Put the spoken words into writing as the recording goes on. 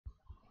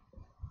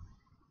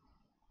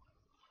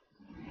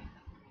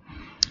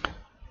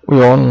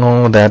We all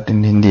know that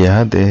in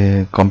India,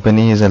 the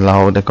company is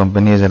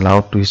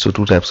allowed to issue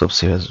two types of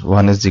shares.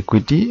 One is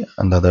equity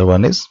and the other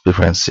one is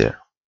preference share.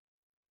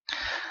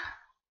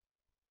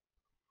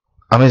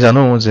 আমি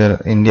জানো যে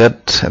ইন্ডিয়াত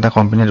এটা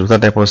company দুটা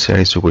টাইপৰ share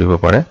issue কৰিব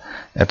পাৰে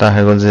এটা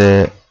হৈ গ'ল যে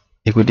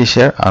ইকুইটি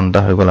শ্বেয়াৰ আৰু এটা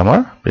হৈ গ'ল আমাৰ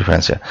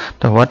প্ৰিফাৰেন্স শ্বেয়াৰ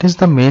তো what is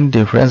the main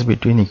difference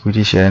between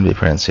equity share and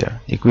preference share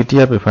equity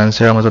আৰু প্ৰিফাৰেন্স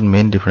শ্বেয়াৰৰ মাজত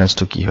মেইন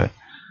ডিফাৰেন্সটো কি হয়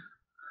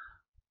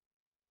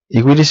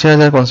equity shares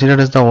are considered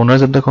as the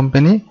owners of the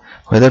company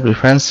whether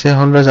preference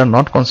shareholders are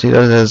not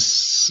considered as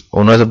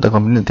owners of the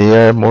company they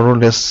are more or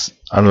less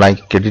are like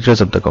creditors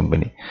of the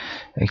company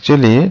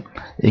actually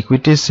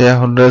equity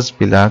shareholders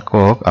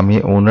bilakok ami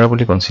owner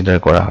boli consider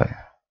kora hoy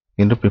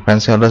kintu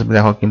preference shareholders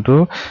bilakok kintu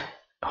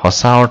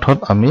hosa orthot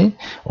ami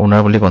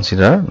owner boli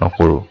consider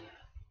nokoru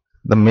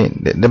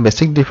the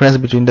basic difference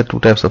between the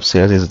two types of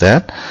shares is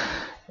that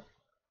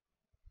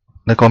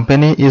the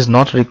company is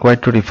not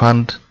required to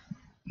refund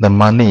the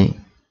money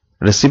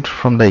received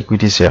from the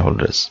equity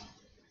shareholders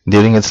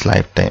during its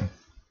lifetime.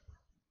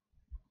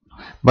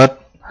 But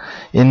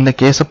in the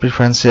case of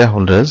preference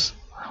shareholders,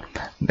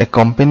 the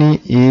company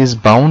is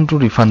bound to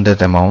refund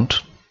that amount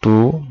to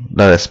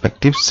the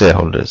respective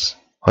shareholders.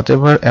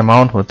 Whatever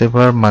amount,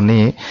 whatever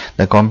money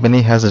the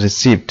company has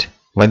received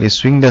while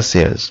issuing the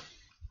shares,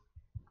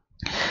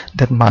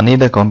 that money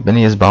the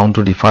company is bound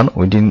to refund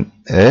within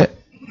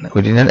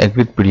an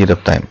agreed period of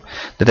time.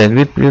 That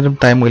agreed period of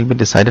time will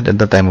be decided at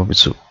the time of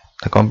issue.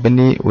 The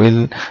company will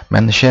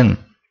mention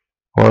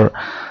or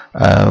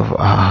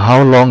how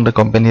long the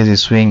company is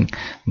issuing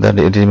the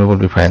redeemable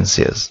preference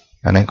shares,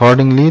 and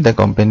accordingly the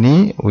company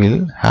will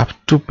have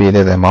to pay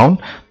that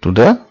amount to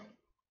the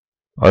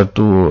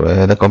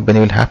the company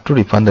will have to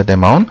refund that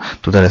amount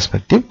to the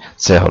respective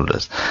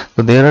shareholders. So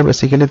there are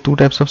basically two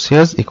types of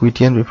shares,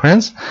 equity and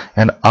preference,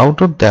 and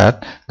out of that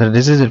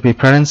this is a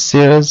preference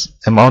shares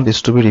amount is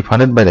to be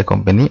refunded by the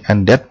company, and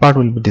that part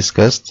will be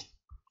discussed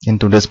in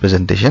today's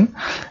presentation,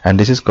 and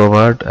this is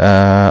covered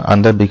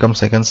under become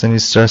second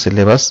semester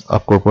syllabus of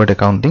corporate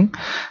accounting,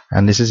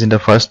 and this is in the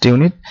first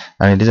unit,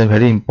 and it is a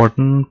very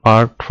important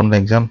part from the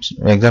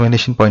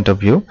examination point of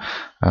view.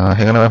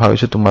 Hekane moi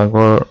bhabisu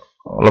tumalokor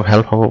olop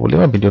help hobo boli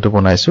moi video to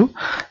banaisu,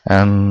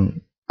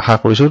 and ha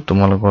korisu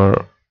tumalokor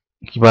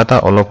kiba eta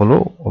olop holo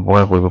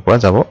upokar koribo pora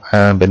jabo,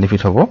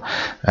 benefit hobo,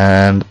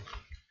 and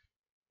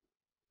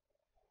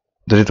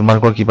যদি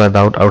তোমালোকৰ কিবা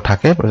doubt আৰু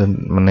থাকে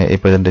মানে এই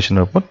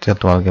প্ৰেজেন্টেচনৰ ওপৰত তেতিয়া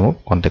তোমালোকে মোক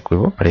কন্টাক্ট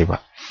কৰিব পাৰিবা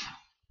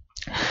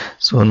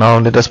so now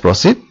let us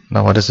proceed.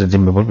 Now what is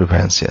redeemable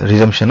preference share?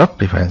 Redemption of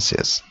preference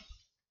shares.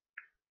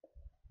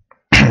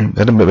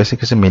 That is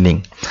basic meaning.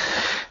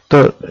 So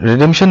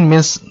redemption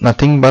means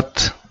nothing but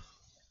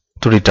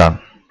to return,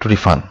 to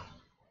refund.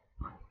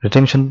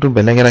 Redemption to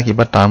belegera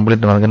kiba term boli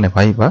তোমালোকে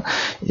নেপাইবা,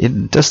 it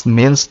just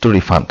means to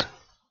refund.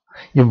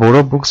 You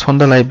borrow books from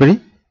the library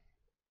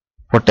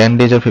for 10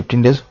 days or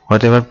 15 days,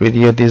 whatever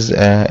period is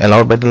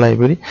allowed by the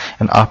library,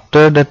 and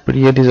after that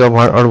period is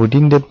over or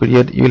within that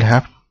period you will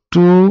have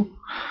to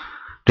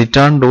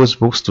return those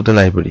books to the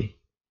library,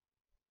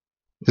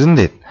 isn't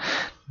it?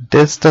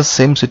 That's the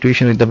same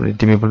situation with the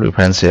redeemable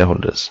preference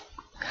shareholders.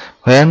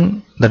 When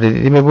the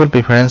redeemable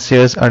preference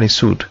shares are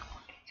issued,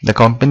 the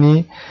company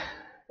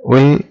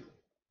will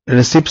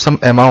receive some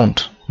amount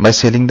by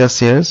selling the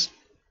shares,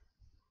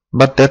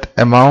 but that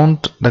amount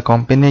the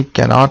company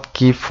cannot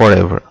keep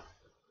forever.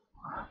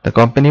 The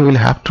company will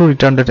have to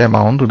return that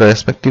amount to the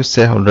respective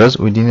shareholders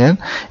within an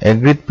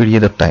agreed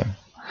period of time.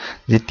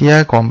 যেতিয়া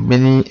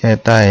company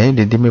এটাই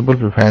ৰিডিমেবল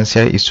preference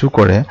share issue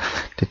কৰে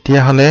তেতিয়া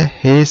হলে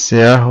সেই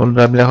share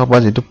holder বিলাকৰ পৰা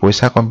যেটো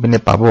পইচা কোম্পানী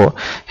পাব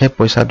সেই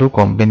পইচাটো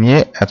কোম্পানীয়ে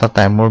এটা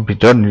টাইমৰ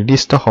ভিতৰত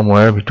নিৰ্দিষ্ট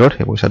সময়ৰ ভিতৰত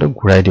সেই পইচাটো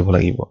ঘূৰাই দিব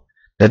লাগিব.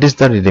 That is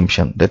the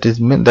redemption.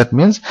 That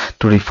means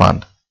to refund.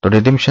 The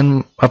redemption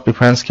of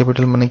preference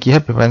capital মানে কি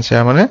হয়? Preference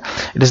share মানে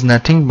it is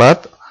nothing but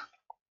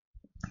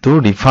to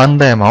refund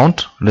the amount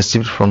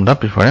received from the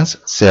preference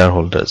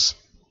shareholders.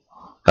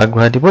 তাক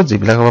ঘূৰাই দিব,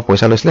 যিবিলাকৰ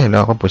পইচা লৈছিলে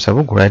হেবিলাকৰ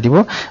পইচাবোৰ ঘূৰাই দিব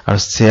আৰু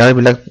শ্বেয়াৰ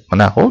বিলাক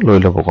মানে আকৌ লৈ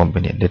ল'ব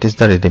company. That is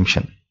the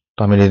redemption. তো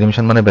আমি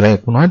redemption মানে বেলেগ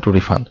একো নহয়, to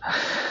refund.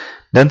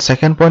 Then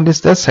second point is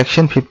that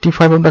section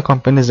 55 of the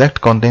Companies Act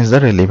contains the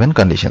relevant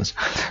conditions.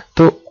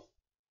 So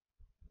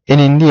in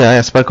India,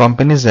 as per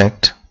Companies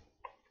Act,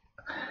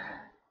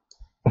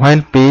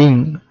 while paying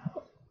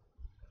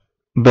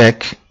back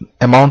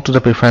amount to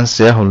the preference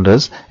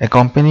shareholders, a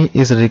company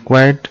is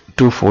required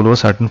to follow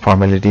certain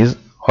formalities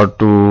or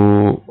to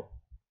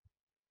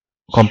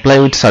comply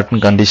with certain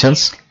conditions,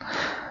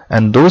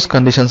 and those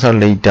conditions are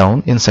laid down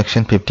in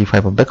section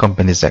 55 of the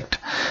Companies Act.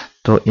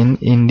 So in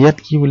India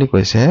কি বুলি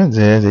কৈছে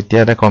যে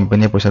যেতিয়া এটা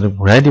কোম্পানীয়ে পইচাটো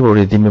ঘূৰাই দিব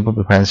ৰিডিমেবল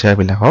প্ৰিফাৰেন্স শ্বেয়াৰ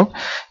বিলাকক,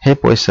 সেই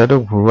পইচাটো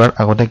ঘূৰোৱাৰ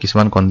আগতে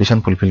কিছুমান কন্ডিশন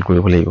ফুলফিল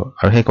কৰিব লাগিব,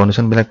 আৰু সেই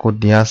কন্ডিশন বিলাক ক'ত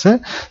দিয়া আছে?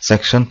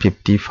 Section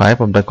 55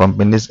 of the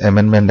Companies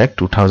Amendment Act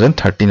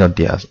 2013 ত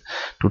দিয়া আছে.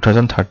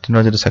 2013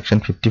 ৰ যেটো সেকশন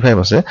 55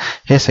 আছে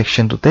সেই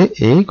সেকশনটোতে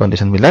এই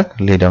কন্ডিশন বিলাক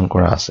লে ডাউন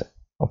কৰা আছে.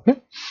 ওকে,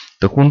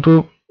 তো কোনটো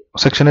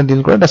সেকশনে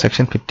ডিল কৰে? The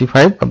section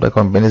 55 of the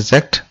Companies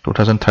Act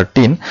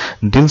 2013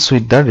 deals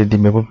with the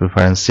redeemable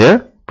preference share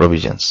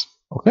provisions.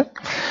 Okay,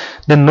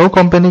 then no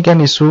company can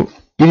issue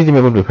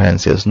irredeemable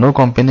preference shares. No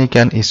company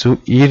can issue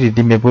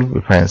irredeemable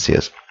preference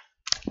shares.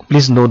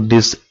 Please note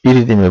this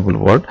irredeemable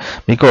word,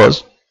 because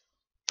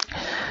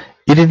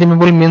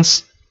irredeemable means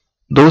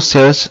those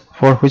shares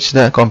for which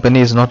the company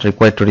is not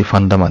required to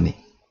refund the money.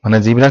 মানে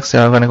যিবিলাক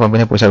share কাৰণে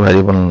কোম্পানীয়ে পইচা ঘূৰাই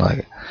দিব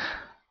নালাগে,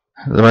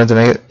 মানে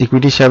যেনেকৈ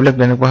ইকুইটি শ্বেয়াৰবিলাক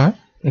তেনেকুৱা হয়,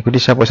 ইকুইটি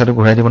শ্বেয়াৰ পইচাটো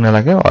ঘূৰাই দিব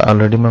নালাগে,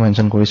 অলৰেডি মই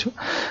মেনশ্যন কৰিছোঁ।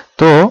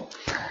 তো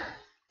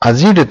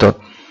আজিৰ ডেটত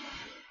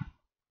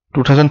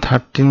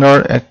 2013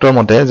 এক্টৰ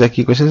মতে যে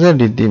কি কৈছে যে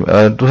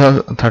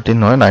 2013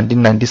 নহয়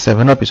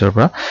 1997 পিছৰ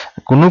পৰা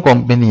কোনো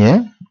কোম্পানীয়ে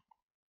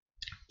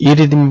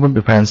ইৰিডিমেবল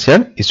প্ৰিফাৰেন্স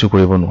শ্বেয়াৰ ইস্যু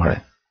কৰিব নোৱাৰে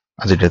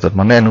আজিৰ ডেটত।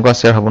 মানে এনেকুৱা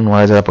শ্বেয়াৰ হ'ব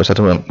নোৱাৰে যে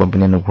পইচাটো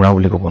কোম্পানীয়ে নুঘূৰা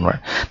বুলি ক'ব নোৱাৰে।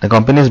 The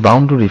company is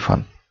bound to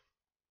refund.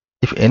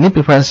 If any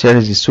preference share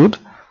is issued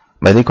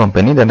by the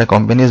company, then the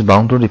company is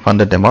bound to refund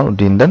that amount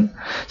within the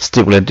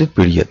stipulated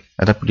period.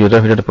 এটা পিৰিয়ডৰ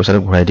ভিতৰত পইচাটো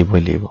ঘূৰাই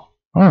দিবই লাগিব।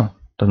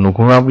 তো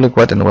নুঘূৰা বুলি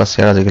কোৱা তেনেকুৱা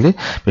শ্বেয়াৰ আজিকালি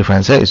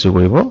প্ৰিফাৰেন্স শ্বেয়াৰ ইস্যু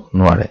কৰিব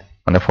নোৱাৰে,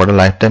 মানে for the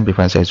life time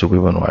preference share issue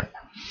কৰিব নোৱাৰে।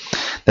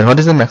 Then what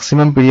is the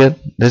maximum period?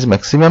 This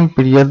maximum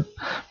period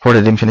for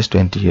redemption is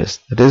 20 years.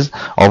 That is,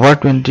 over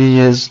 20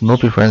 years, no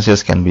preference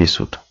shares can be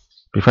issued.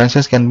 Preference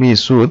shares can be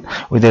issued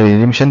with a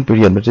redemption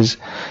period, which is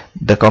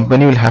the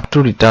company will have to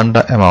return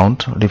the amount,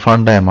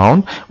 refund the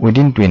amount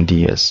within 20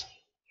 years.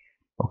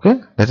 Okay,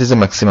 that is the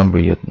maximum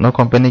period. No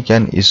company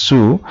can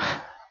issue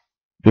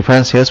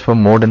preference shares for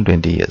more than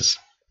 20 years.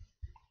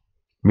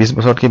 20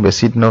 বছৰতকৈ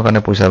বেছি দিনৰ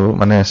কাৰণে পইচাটো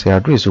মানে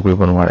শ্বেয়াৰটো issue কৰিব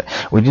নোৱাৰে।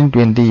 Within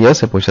 20 years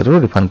এই পইচাটো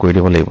ৰিফাণ্ড কৰি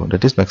দিব লাগিব।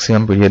 That is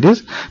maximum period is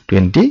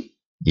 20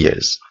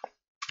 years.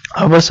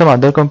 However, some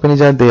other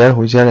companies are there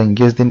which are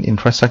engaged in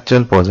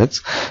infrastructural projects.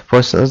 For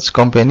such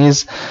companies,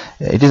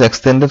 it is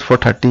extended for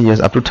 30 years,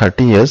 up to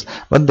 30 years,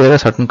 but there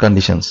are certain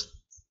conditions.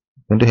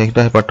 কিন্তু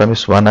সেইটা পাৰ্টটো আমি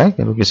চোৱা নাই,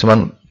 কিন্তু কিছুমান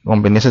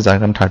company আছে যাৰ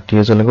কাৰণে 30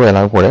 years লৈকে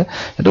এলাউ কৰে।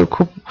 সেইটো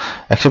খুব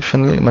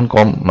এক্সেপশ্যনেলি ইমান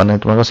কম, মানে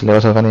তোমালোকৰ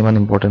চিলেবাছৰ কাৰণে ইমান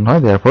ইম্পৰ্টেণ্ট হয়।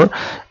 Therefore,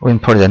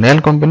 for general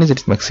companies,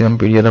 its maximum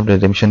period of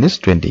redemption is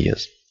 20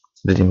 years.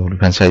 Redemption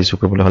franchise issue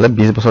কৰিবলৈ হ'লে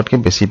 20 বছৰতকৈ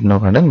বেছি দিনৰ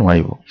কাৰণে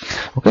নোৱাৰিব।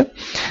 Okay,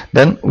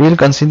 then we will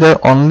consider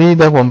only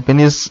the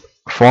companies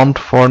formed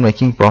for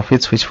making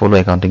profits which follow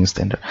accounting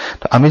standard.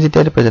 তো আমি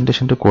যেতিয়া এই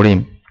প্ৰেজেন্টেশ্যনটো কৰিম,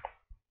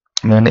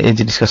 মানে এই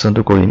যে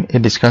ডিসকাশনটো কৰিম, এই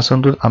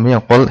ডিসকাশনটোত আমি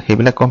অকল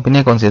সেইবিলাক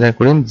কোম্পানীয়ে কনসিডাৰ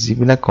কৰিম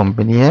যিবিলাক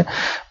কোম্পানীয়ে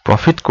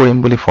প্ৰফিট কৰিম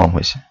বুলি ফৰ্ম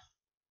হৈছে।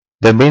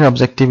 Their main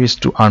objective is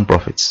to earn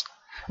profits.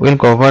 We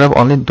will cover up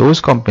only those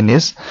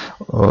companies,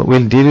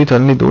 will deal with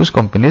only those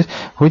companies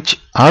which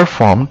are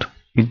formed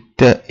with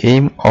the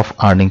aim of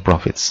earning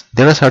profits.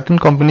 There are certain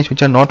companies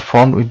which are not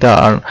formed with the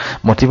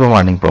motive of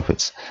earning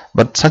profits,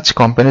 but such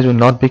companies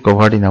will not be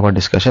covered in our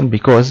discussion,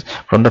 because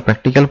from the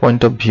practical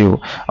point of view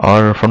or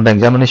from the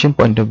examination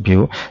point of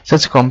view,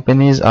 such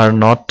companies are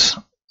not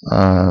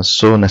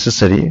so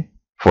necessary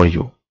for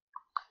you.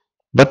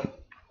 But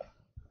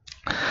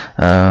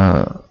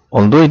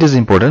although it is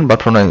important, but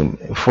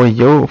for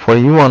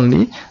you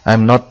only, I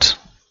am not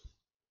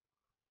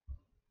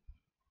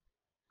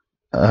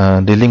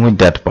dealing with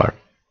that part.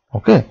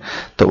 Okay,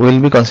 so we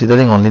will be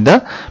considering only the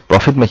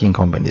profit making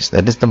companies,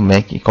 that is the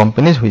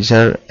companies which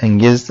are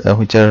engaged,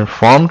 which are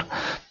formed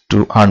to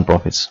earn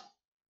profits.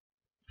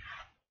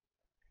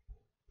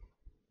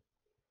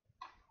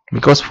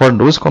 Because for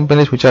those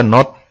companies which are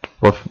not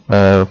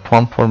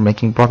formed for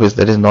making profits,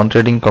 that is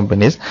non-trading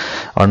companies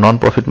or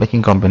non-profit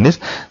making companies,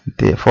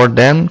 for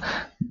them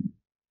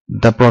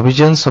the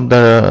provisions of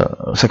the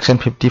section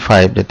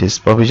 55, that is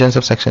provisions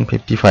of section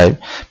 55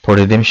 for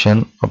redemption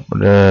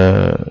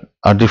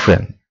are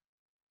different.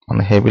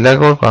 মানে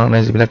সেইবিলাকৰ কাৰণে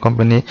যিবিলাক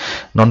company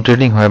non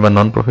trading হয় বা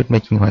non profit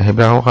making হয়,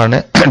 সেইবিলাকৰ কাৰণে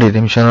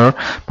ৰিডেমশ্যনৰ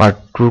part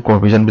 2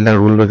 provision বিলাক,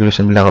 ৰুল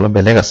ৰেগুলেশ্যন বিলাক অলপ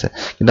বেলেগ আছে।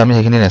 কিন্তু আমি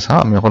সেইখিনি নেচাওঁ,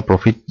 আমি অকল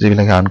প্ৰফিট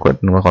যিবিলাকে আৰ্ণ কৰে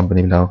তেনেকুৱা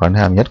কোম্পানীবিলাকৰ কাৰণে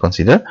আমি ইয়াত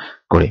কনচিডাৰ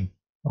কৰিম।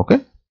 Okay,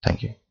 thank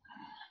U.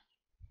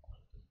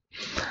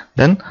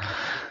 Then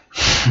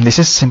this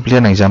is simply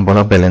an example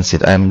of balance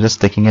sheet. I am just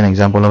taking an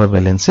example of a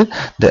balance sheet.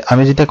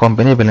 আমি যেতিয়া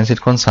কোম্পানীৰ balance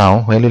sheet খন চাওঁ,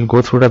 when we will go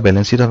through the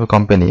balance sheet of a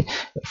company,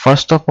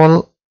 first of all,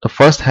 the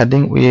first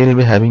heading we will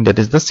be having, that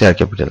is the share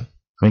capital.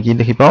 আমি কি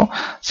দেখি পাওঁ?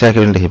 Share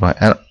capital দেখি পাওঁ।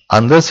 And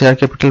under share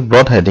capital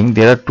broad heading,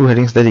 there are two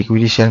headings, that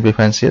equity share and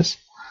preference shares.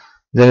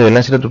 The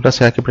balance sheet দুটা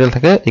share capital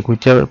থাকে,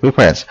 equity or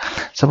preference.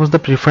 Suppose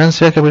the preference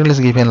share capital is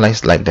given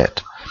like that.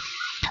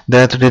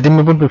 That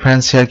redeemable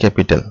preference share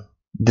capital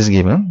is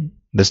given.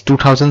 There's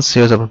 2000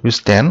 shares of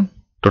 ₹10,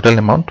 total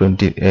amount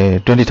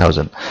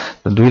 20,000.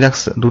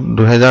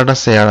 2000টা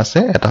share আছে,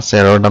 এটা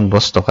শ্বেয়াৰৰ দাম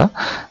 10 টকা,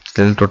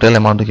 total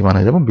amount কিমান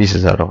হৈ যাব?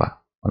 20,000 টকা।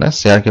 মানে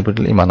শ্বেয়াৰ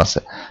কেপিটেল ইমান আছে,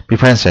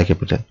 preference share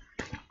capital.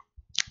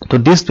 So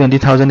this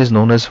 20,000 is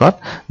known as what?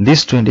 This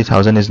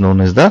 20,000 is known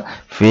as the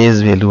face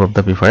value of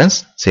the preference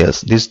shares.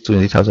 This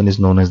 20,000 is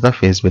known as the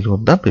face value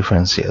of the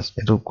preference shares.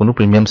 এটো কোনো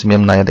premium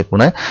সিমিয়াম নাই, দেখো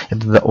নাই,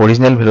 এটো the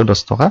original value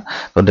 10 টকা,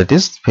 so that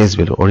is face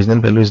value. Original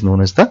value is known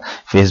as the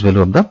face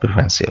value of the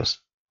preference shares.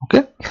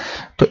 Okay,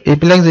 তো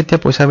এইবিলাক যেতিয়া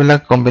পইচাবিলাক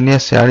কোম্পানীয়ে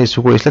শ্বেয়াৰ ইস্যু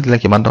কৰিছিলে তেতিয়া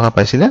কিমান টকা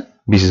পাইছিলে?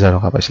 20,000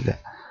 টকা পাইছিলে।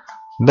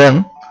 দেন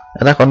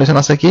এটা কন্ডিশন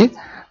আছে কি,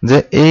 যে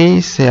এই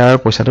শ্বেয়াৰ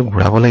পইচাটো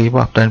ঘূৰাব লাগিব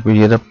আফটাৰ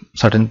পিৰিয়ড অফ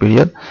সাৰ্টেন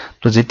পিৰিয়ড।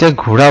 তো যেতিয়া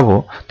ঘূৰাব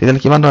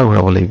তেতিয়া কিমান টকা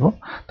ঘূৰাব লাগিব?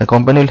 The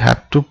company will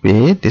have to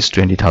pay this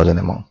 20,000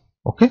 amount.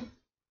 Okay,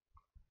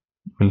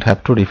 will have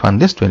to refund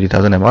this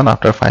 20,000 amount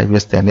after 5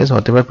 years, 10 years,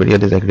 whatever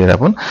period is agreed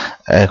upon.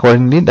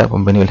 Accordingly, the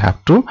company will have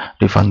to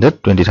refund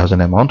that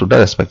 20,000 amount to the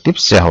respective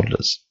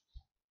shareholders.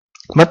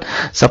 But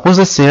suppose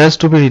the shares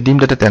to be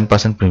redeemed at a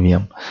 10%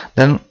 premium,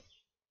 then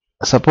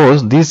suppose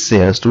these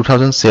shares,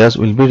 2,000 shares,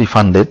 will be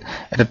refunded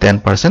at a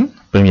 10%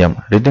 premium.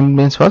 Redeemed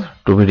means what?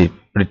 To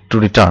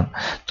return.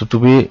 So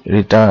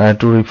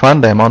to refund,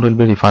 the amount will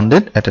be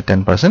refunded at a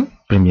 10%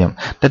 premium.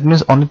 That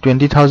means only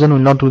 20,000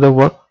 will not do the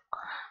work.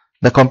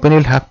 The company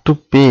will have to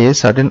pay a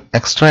certain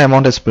extra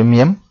amount as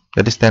premium,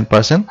 that is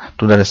 10%,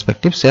 to the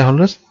respective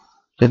shareholders.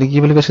 যদি কি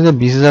বুলি কৈছে যে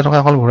 20000 টকা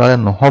অকল ঘূৰালে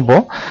নহব,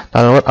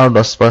 তাৰ লগত আৰু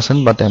 10%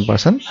 বা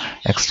 10%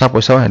 এক্সট্ৰা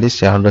পইচাও হেদি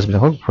shareholders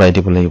বিলাকক ঘূৰাই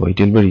দিব লাগিব. It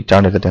will be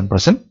returned at a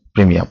 10%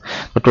 premium.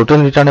 So total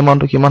return amount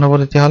to কিমান হ'ব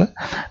তেতিয়া হলে?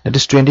 That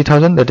is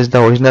 20,000. That is the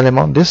original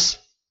amount.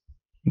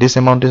 This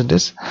amount is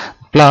this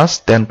plus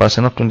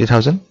 10% of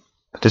 20,000.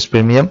 That is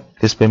premium.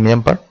 This premium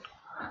part.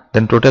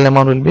 Then total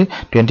amount will be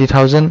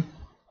 20,000.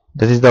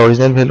 That is the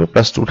original value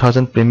plus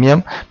 2,000 premium.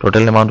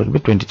 Total amount will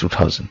be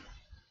 22,000.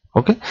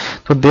 Okay,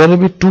 so there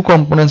will be two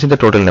components in the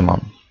total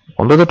amount.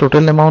 Although the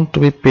total amount to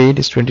be paid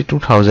is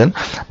 22,000,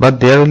 but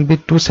there will be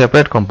two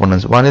separate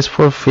components. One is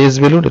for face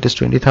value, that is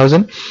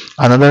 20,000.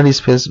 Another is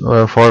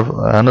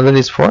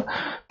for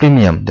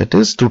premium, that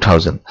is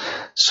 2,000.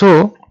 So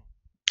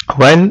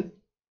while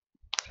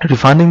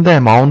refunding the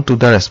amount to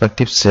the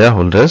respective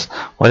shareholders,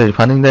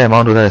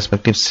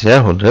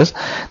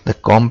 the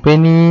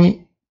company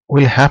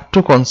will have to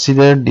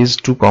consider these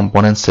two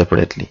components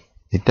separately.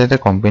 যেতিয়া এটা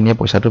কোম্পানীয়ে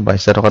পইচাটো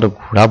 22000 টকাটো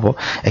ঘূৰাব,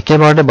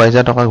 একেবাৰতে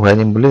 22000 টকা ঘূৰাই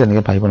দিম বুলি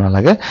তেনেকৈ ভাবিব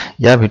নালাগে।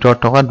 ইয়াৰ ভিতৰত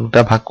থকা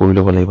দুটা ভাগ কৰি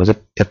ল'ব লাগিব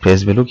যে ফেচ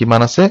ভ্যালু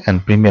কিমান আছে এণ্ড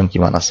প্ৰিমিয়াম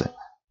কিমান আছে।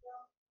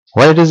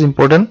 Why it is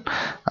important,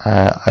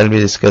 I'll be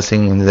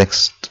discussing in the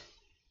next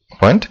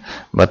point,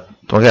 but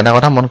তোমাকে এটা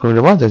কথা মন কৰি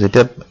ল'ব যে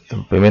যেতিয়া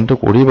পেমেন্টটো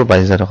কৰিব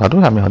 22000 টকাটো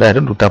আমি সদায়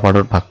এটা দুটা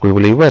পাৰ্টত ভাগ কৰিব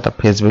লাগিব, এটা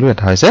ফেচ ভ্যালু,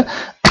 এটা হৈছে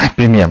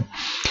premium.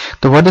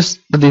 So what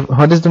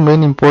is the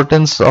main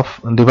importance of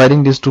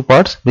dividing these two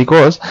parts?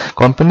 Because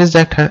Companies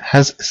Act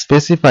has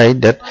specified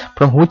that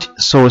from which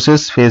sources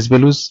face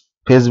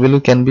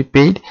value can be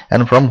paid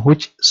and from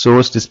which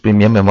source this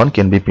premium amount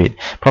can be paid.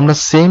 From the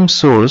same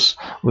source,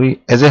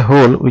 as a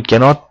whole we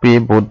cannot pay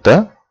both the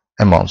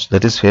amounts,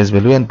 that is face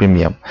value and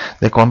premium.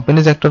 The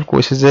Companies Act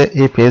কৈছে যে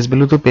এই face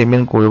value to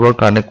payment কৰিবৰ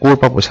কাৰণে ক'ৰ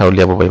পৰা পইচা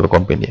উলিয়াব পাৰিব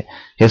কোম্পানীয়ে,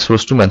 সেই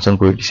সোৰ্সটো মেনশন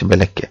কৰি দিছে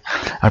বেলেগকে,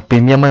 আৰু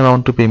প্ৰিমিয়াম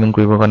এমাউন্ট টু পেমেন্ট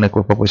কৰিবৰ কাৰণে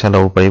ক'ৰ পৰা পইচা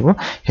ল'ব পাৰিব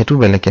হেতু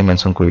বেলেগকে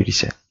মেনশন কৰি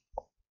দিছে।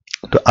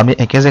 তো আমি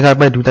একে জায়গাৰ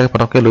পৰা দুটাকে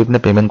পটককে লৈ পিনে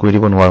পেমেন্ট কৰি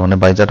দিব নোৱাৰো, মানে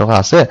 22000 টকা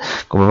আছে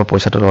ক'ৰ পৰা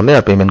পইচাটো ল'লে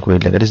আৰু পেমেন্ট কৰি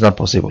দিলে, that is not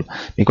possible.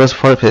 Because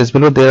for face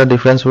value there are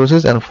different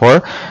sources and for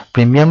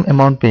premium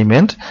amount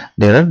payment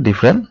there are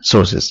different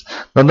sources.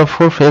 Now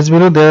for face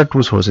value there are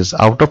two sources,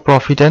 out of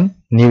profit and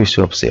new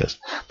issue of shares.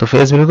 তো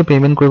face value to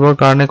payment কৰিবৰ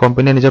কাৰণে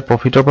কোম্পানীয়ে নিজৰ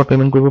প্ৰফিটৰ পৰা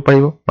payment কৰিব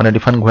পাৰিব, মানে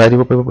ৰিফান্ড ঘূৰাই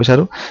দিব পাৰিব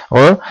পইচাটো,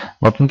 অৰ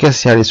নতুনকৈ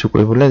শেয়াৰ ইস্যু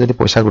কৰিবলৈ যদি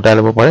পইচা গোটাই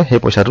ল'ব পাৰে সেই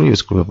পইচাটো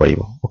ইউজ কৰিব পাৰিব।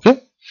 Okay,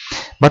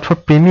 but for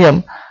premium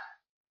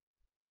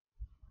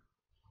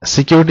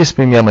সিকিউৰিটিজ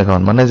premium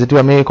account, মানে যেটো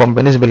আমি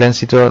কোম্পানীজ বেলেন্স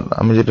শিটৰ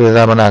আমি যেটো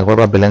এটা মানে আগৰ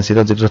পৰা বেলেন্স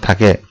শিটত যেটো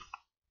থাকে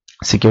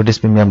সিকিউৰিটিজ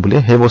প্ৰিমিয়াম বুলি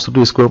সেই বস্তুটো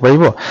ইউজ কৰিব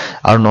পাৰিব।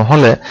 আৰু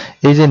নহলে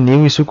এই যে নিউ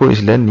ইস্যু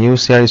কৰিছিলে, নিউ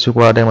শেয়াৰ ইস্যু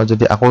কৰা টাইমত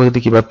যদি আকৌ যদি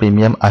কিবা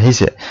প্ৰিমিয়াম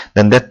আহিছে,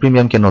 then that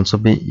premium can also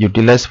be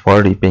utilized for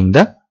repaying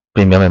the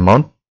premium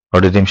amount or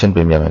redemption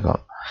premium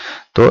account.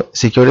 তো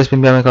সিকিউৰিটিজ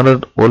প্ৰিমিয়াম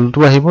একাউণ্টত ওলটো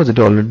আহিব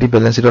যেটো অলৰেডি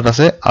বেলেন্স শিটত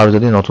আছে, আৰু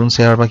যদি নতুন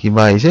শেয়াৰ বা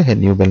কিবা আহিছে সেই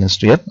নিউ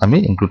বেলেন্সটো ইয়াত আমি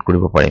ইনক্লুড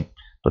কৰিব পাৰিম।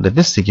 তো that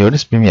is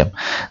securities premium.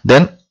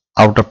 Then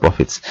out of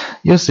profits,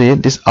 you see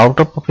this out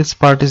of profits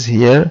part is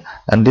here,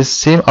 and this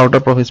same out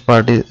of profits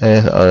part is,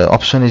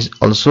 option is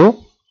also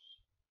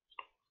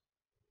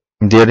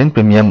there in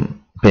premium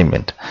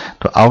payment.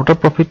 তো out of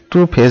profit to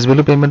face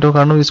value payment or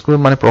কাৰণে use কৰিব,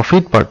 মানে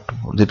profit part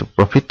যেটো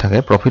profit থাকে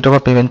profit of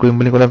payment কৰিম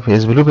বুলি ক'লে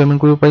face value payment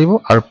কৰিব পাৰিব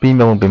আৰু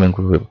premium payment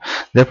কৰিব পাৰিব।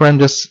 Therefore I'm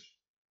just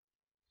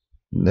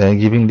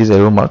giving these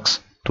arrow marks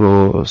to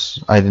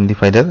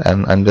identify that, and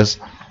I'm just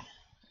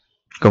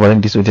covering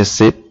this with a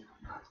shape,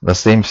 the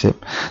same shape,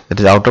 that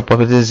is out of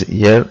profit is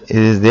here,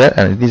 it is there,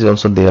 and it is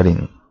also there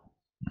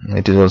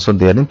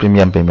in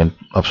premium payment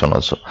option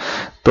also.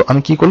 তো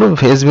আমি কি কলো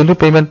face value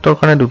পেমেন্টৰ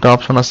কাৰণে দুটা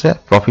option আছে,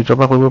 প্ৰফিটৰ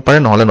পৰা কৰিব পাৰে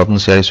নহলে নতুন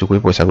শেয়াৰ ইস্যু কৰি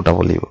পইচা গোটাব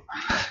লাগিব।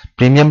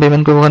 প্ৰিমিয়াম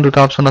পেমেন্ট কৰিবৰ কাৰণে দুটা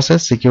অপচন আছে,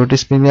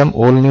 সিকিউৰিটিজ প্ৰিমিয়াম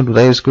অল নিউ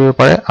দুটা ইউজ কৰিব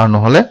পাৰে আৰু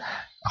নহলে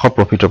আকৌ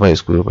প্ৰফিটৰ পৰা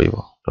ইউজ কৰিব পাৰিব।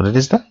 তো that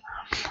is the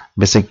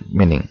basic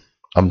meaning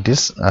of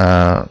this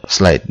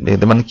slide.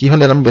 মানে কি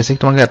হলে আমি বেসিক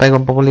তোমাক এটাই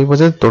গম পাব লাগিব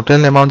যে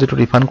টোটাল এমাউন্ট যেটো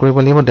ৰিফান্ড কৰিব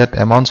লাগিব, that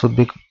amount should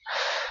be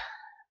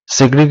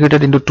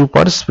segregated into two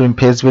parts,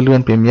 face value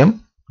and premium.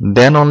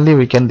 Then only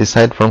we can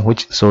decide from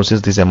which sources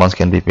these amounts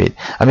can be paid.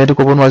 আমি এটো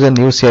ক'ব নোৱাৰো যে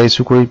নিউ শেয়াৰ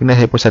ইস্যু কৰি পিনে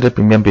সেই পইচাতে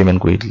প্ৰিমিয়াম পেমেন্ট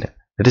কৰি দিলে,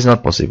 that is not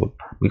possible,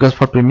 because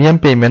for premium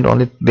payment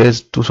only there is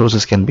two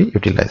sources can be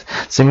utilized.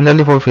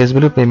 Similarly for face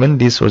value payment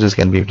these sources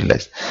can be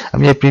utilized.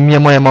 আমি এই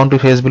প্ৰিমিয়ামৰ amount two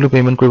face value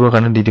payment কৰিবৰ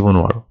কাৰণে দি দিব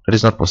নোৱাৰো, that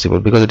is not possible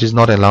because it is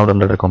not allowed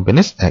under the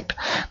Companies Act.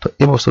 তো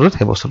এই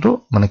বস্তুটো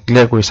মানে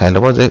ক্লিয়াৰ কৰি চাই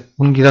ল'ব যে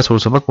কোনকিটা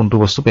সোৰ্সৰ পৰা কোনটো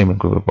বস্তু পেমেন্ট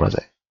কৰিব পৰা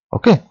যায়।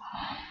 Okay,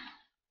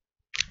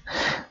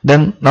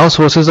 Then now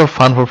sources of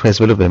fund for face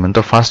value payment.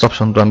 The first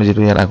option to আমি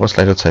যেটো ইয়াৰ আগৰ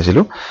স্লাইডত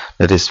চাইছিলো,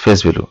 that is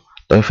face value.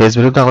 তো আমি face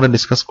value টো আগতে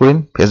ডিসকাস কৰিম,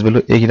 face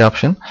value এইটা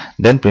অপশন,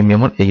 then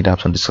premium ৰ এইটা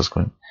অপশন ডিসকাস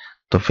কৰিম.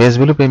 তো face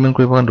value payment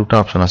কৰিব কাৰণে দুটা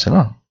অপশন আছে ন.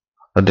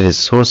 That is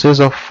sources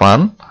of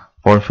fund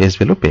for face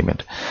value payment.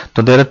 So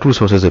there are two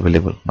sources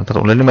available. I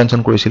already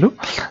mentioned কৰিছিলো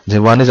যে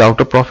one is out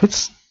of profits,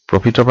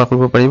 profit পৰা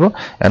কৰিব পাৰিব,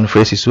 and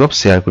fresh issue of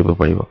share কৰিব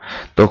পাৰিব.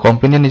 তো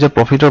কোম্পানী নিজৰ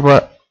প্ৰফিটৰ পৰা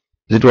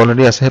যেটো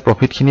অলৰেডি আছে সেই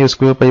প্ৰফিট খিনি ইউজ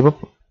কৰিব পাৰিব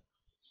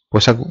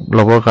পইচা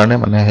লবৰ কাৰণে,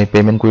 মানে সেই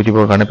পেমেন্ট কৰি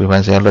দিবৰ কাৰণে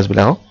প্ৰিফাৰেন্স শেয়াৰহোল্ডাৰ্স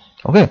বিলাকক.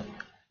 ওকে,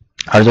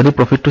 আৰু যদি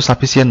প্ৰফিটটো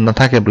সাফিসিয়েন্ট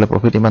নাথাকে, বলে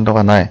প্ৰফিট ইমান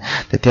টকা নাই,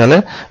 তেতিয়ালে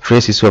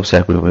ফ্ৰেছ ইস্যু অফ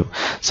শেয়াৰ কৰিব পাৰিব.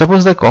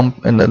 Suppose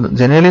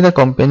generally the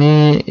company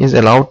is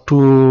allowed to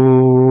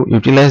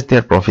utilize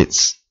their profits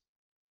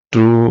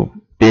to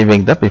pay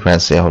back the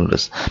preference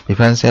shareholders.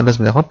 Preference shareholders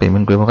বিলাকক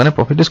পেমেন্ট কৰিবৰ কাৰণে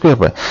প্ৰফিট ইউজ কৰিব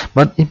পাৰে.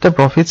 But if the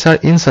profits are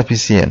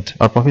insufficient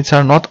or profits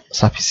are not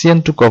sufficient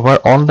to cover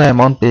all the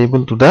amount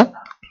payable to the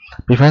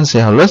preference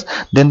shareholders,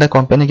 then the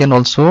company can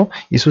also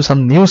issue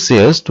some new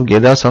shares to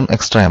gather some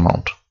extra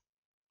amount.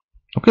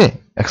 Okay,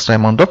 extra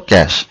amount of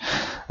cash.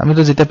 আমি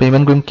তো যেটা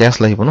payment কৰিম cash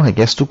লাগিব ন, সেই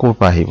ক্যাশটো ক'ৰ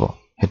পৰা আহিব?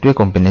 হেতুৱে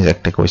companies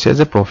একটে কৈছে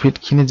যে প্ৰফিট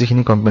খিনি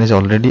যিখিনি কোম্পানিজ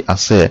অলৰেডি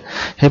আছে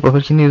সেই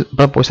প্ৰফিট খিনি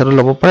বা পইচাটো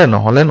ল'ব পাৰে,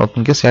 নহলে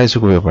নতুনকে শেয়াৰ ইস্যু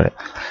কৰিব পাৰে.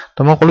 তো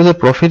মই ক'লো যে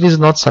প্ৰফিট ইজ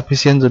নট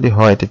সাফিসিয়েন্ট যদি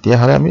হয়, তেতিয়া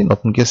হলে আমি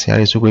নতুনকে শেয়াৰ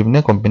ইস্যু কৰি পিনে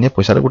কোম্পানিয়ে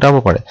পইচাটো গোটাব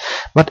পাৰে.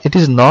 But it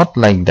is not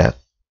like that.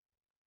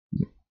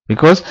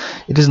 Because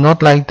it is not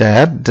like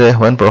that,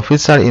 when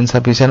profits are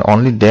insufficient,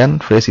 only then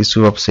fresh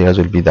issue of shares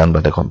will be done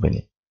by the company.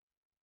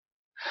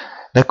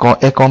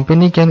 A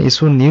company can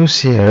issue new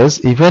shares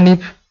even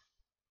if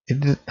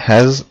it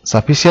has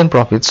sufficient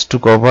profits to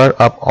cover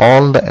up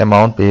all the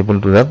amount payable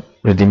to the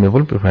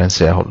redeemable preference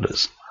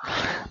shareholders.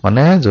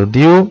 মানে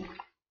যদিও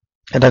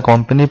এটা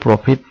company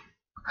profit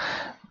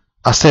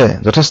আছে,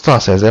 যথেষ্ট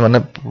আছে যে মানে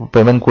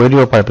payment কৰি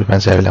দিব পাৰে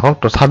প্ৰিফাৰেন্স শেয়াৰবিলাকক,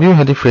 তথাপিও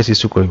হেতি ফ্ৰেছ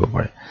ইস্যু কৰিব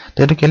পাৰে.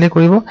 তেটো কেলে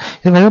কৰিব?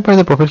 এই ভাবিব পাৰে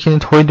যে প্ৰফিট খিনি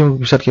থৈ দিম,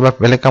 পিছত কিবা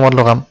বেলেগ কামত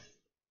লগাম.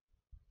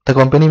 The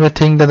company may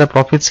think that the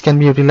profits can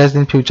be utilized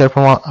in future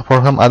for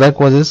some other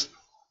causes,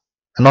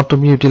 and not to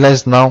be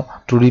utilized now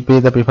to repay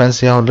the preference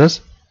shareholders.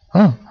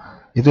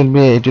 It will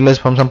be utilized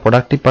from some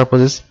productive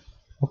purposes.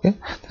 Okay,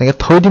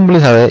 throw it in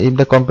place. If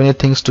the company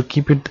thinks to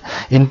keep it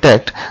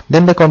intact,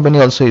 then the company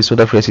also issue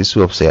the fresh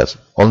issue of shares,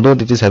 although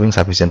it is having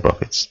sufficient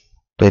profits.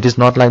 So it is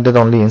not like that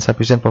only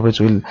insufficient profits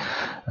will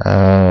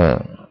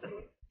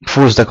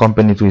force the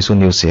company to issue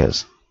new shares.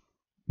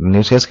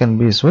 New shares can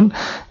be issued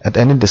at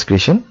any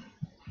discretion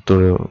to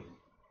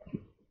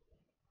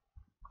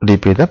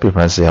repay the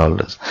preference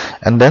shareholders.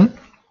 And then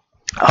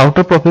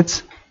outer profits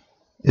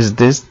is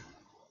this,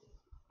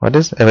 what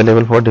is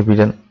available for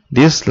dividend.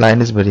 This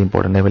line is very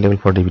important, available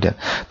for dividend.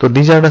 So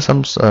these are the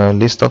some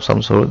list of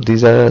some source.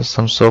 These are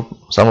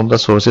some of the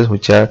sources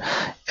which are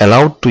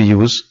allowed to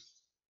use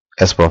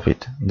as profit.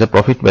 The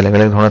profit beleg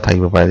dhona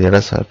thakibo pare. There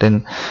are certain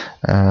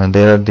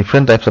there are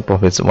different types of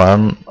profits.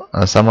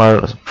 Some are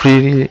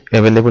freely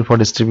available for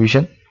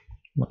distribution.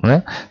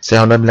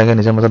 Shareholder bilage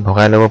nijor majot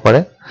bhagai lebo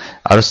pare.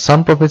 Or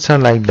some profits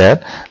are like that,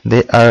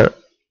 they are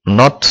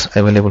not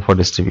available for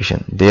distribution.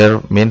 They are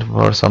meant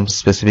for some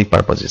specific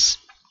purposes.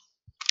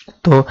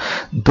 So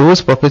those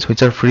profits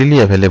which are freely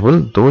available,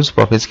 those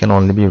profits can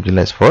only be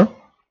utilized for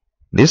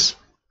this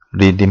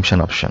redemption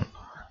option.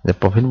 The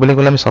profit বুলি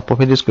ক'লে আমি সব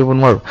profit use কৰিব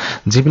নোৱাৰো.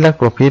 যিবিলাক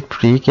profit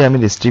free কে আমি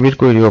distribute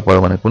কৰি দিব পাৰো,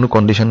 মানে কোনো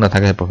কন্ডিশন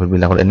নাথাকে profit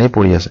বিলাকৰ এনে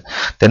পৰি আছে,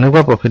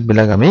 তেনেকুৱা profit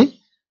বিলাক আমি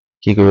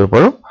কি কৰিব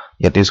পাৰো?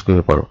 ইয়াত ইউজ কৰিব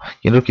পাৰো.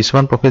 কিন্তু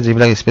কিছুমান profit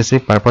যিবিলাক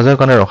স্পেসিফিক পাৰপাজৰ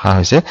কাৰণে ৰখা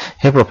হৈছে,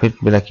 সেই profit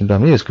বিলাক কিন্তু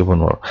আমি ইউজ কৰিব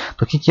নোৱাৰো.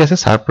 তো কি আছে?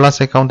 সাৰপ্লাস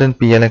একাউন্ট এন্ড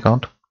PL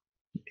একাউন্ট,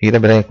 এটা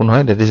বেলেগ একো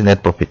নহয়, that is net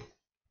profit.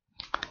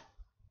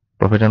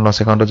 Profit and loss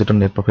account যেটো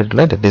net profit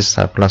ওলাই, that is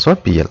surplus or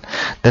PL.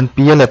 Then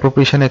PL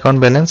appropriation account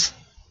balance,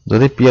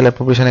 যদি PL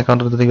appropriation account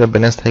যদি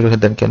balance থাকি গৈছে,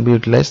 then can be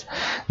utilized.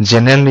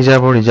 General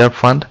reserve or reserve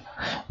fund,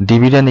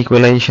 dividend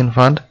equalization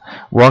fund,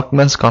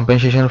 workmen's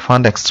compensation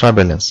fund, extra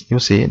balance. You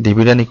see,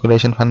 dividend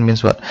equalization fund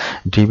means what?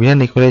 Dividend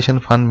equalization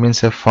fund means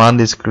a fund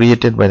is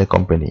created by the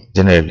company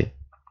generally,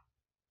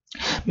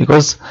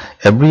 because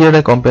every year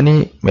the company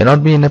may not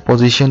be in a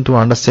position to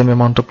earn the same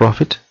amount of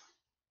profit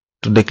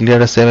to declare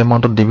the same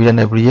amount of dividend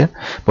every year.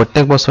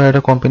 প্ৰত্যেক বছৰে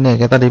এটা company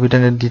এটা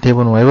dividend দি থাকিব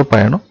নোৱাৰিব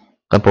পাৰে ন,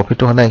 কাৰণ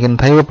প্ৰফিটটো হলে একেন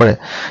থাকিব পাৰে.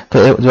 তো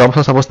যোৱা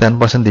বছৰ সাপোজ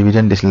 10%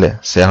 ডিভিডেন্ড দিছিলে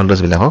শ্বেয়াৰ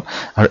হোল্ডাৰ্স বিলাকক,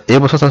 আৰু এই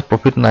বছৰ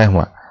প্ৰফিট নাই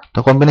হোৱা, তো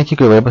কোম্পানী কি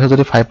কৰিব? এই বছৰ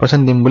যদি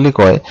 5% দিম বুলি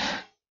কয়,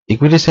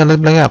 ইকুইটি শ্বেয়াৰহোল্ডাৰ্স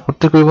বিলাকে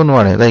আপত্তি কৰিব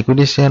নোৱাৰে. The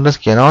equity shareholders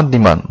cannot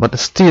demand, but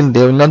still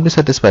they will not be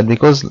satisfied,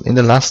 because in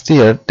the last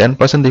year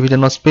 10%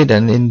 dividend was paid,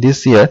 and in this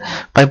year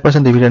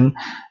 5% dividend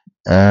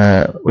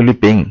will be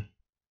paying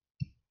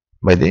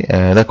by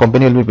the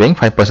company will be paying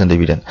 5%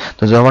 dividend.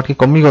 So jobat ki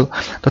komi gol,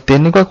 to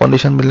tenikoa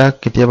condition bilak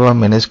ketiaba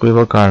manage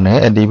koribor karone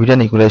a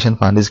dividend equalization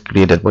fund is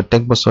created.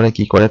 Protek bossore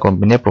ki kore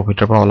company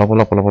profitor pa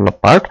olop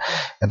part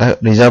eta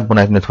reserve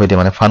banai kine thoi die,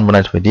 mane fund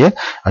banai thoi die,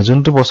 ar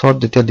juntu bossor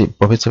jetia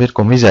profit profit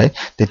komi jay,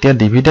 tetia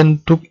dividend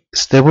to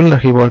stable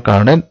rakhibor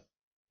karone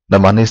the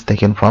money is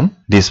taken from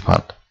this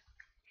fund.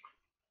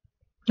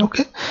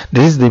 Okay,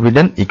 this is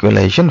dividend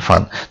equalization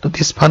fund. So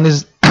this fund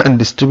is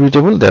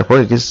distributable, therefore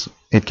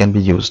it can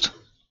be used.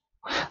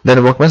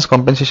 Then workmen's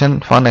compensation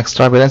fund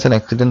extra balance and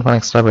accident fund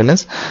extra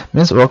balance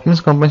means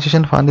workmen's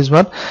compensation fund is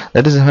what?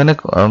 That is when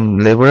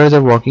laborers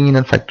are working in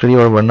a factory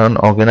or one an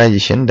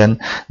organization, then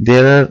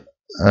there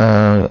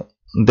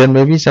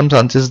may be some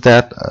chances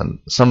that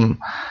some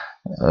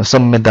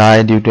may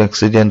die due to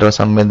accident, or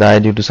some may die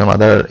due to some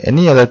other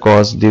any other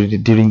cause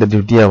during the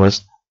duty hours.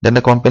 Then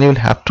the company will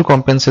have to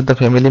compensate the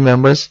family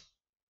members.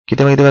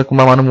 কেতিয়াবা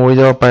কোনোবা মানুহ মৰি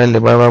যাব পাৰে,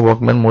 labour বা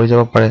workmen মৰি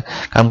যাব পাৰে,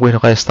 কাম কৰি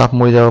থকা ষ্টাফ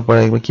মৰি যাব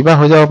পাৰে, কিবা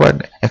হৈ যাব পাৰে,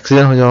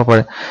 এক্সিডেণ্ট হৈ যাব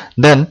পাৰে,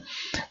 then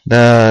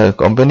the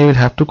company will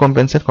have to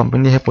compensate.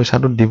 company হে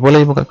পইচাটো দিব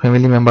লাগিব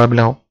ফেমিলি মেম্বাৰ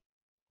বিলাকক,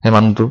 সেই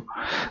মানুহটো।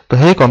 তো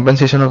সেই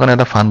কম্পেনচেশ্যনৰ কাৰণে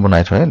এটা ফাণ্ড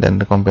বনাই থয়। Then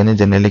the company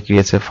generally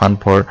creates a fund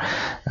for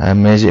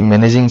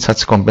managing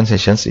such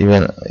compensations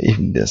even if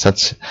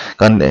such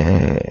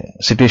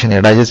situation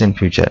arises in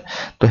future.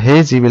 তো সেই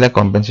যিবিলাক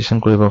কম্পেনচেশ্যন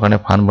কৰিবৰ কাৰণে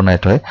ফাণ্ড বনাই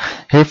থয়,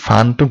 সেই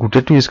ফাণ্ডটো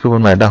গোটেইটো ইউজ কৰিব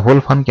নোৱাৰে। The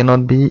whole fund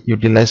cannot be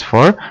utilized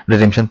for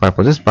redemption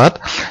purposes, but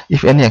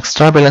if any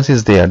extra balance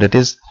is there, that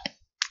is,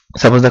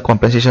 suppose the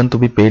compensation to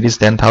be paid is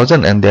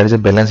 10,000 and there is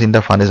a balance in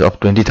the fund is of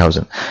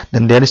 20,000,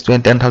 then there is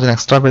 10,000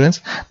 extra balance.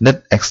 That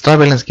extra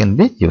balance can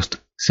be used.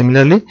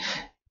 Similarly,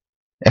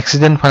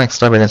 accident fund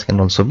extra balance can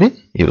also be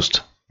used.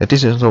 That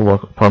is also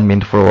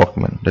meant for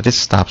workmen, that is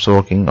staffs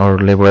working or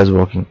laborers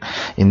working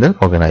in the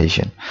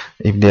organization.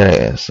 If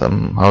there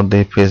somehow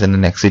they face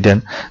an accident,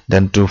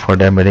 then for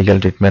their medical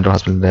treatment or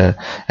hospital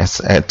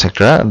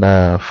etc., the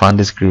fund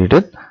is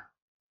created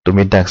to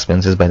meet the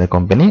expenses by the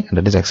company, and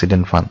that is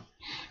accident fund.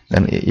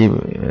 And if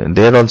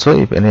there also,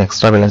 if any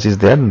extra balance is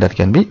there, that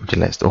can be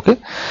utilized. Okay,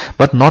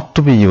 but not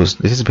to be used.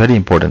 This is very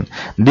important.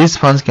 These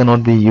funds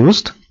cannot be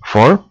used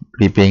for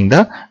repaying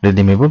the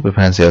redeemable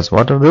preference shares.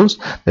 What are those?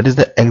 That is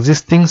the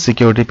existing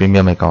security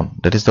premium account.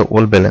 That is the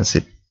old balance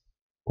sheet.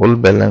 Old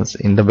balance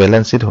in the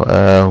balance sheet,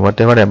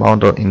 whatever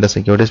amount or in the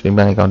securities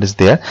premium account is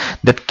there,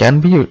 that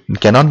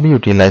cannot be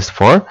utilized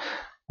for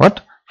what?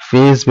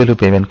 Face value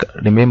payment.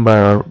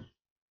 Remember,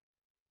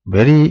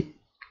 very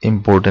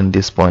important,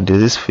 this point is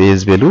this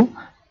face value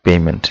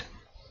payment.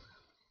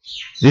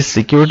 This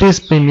securities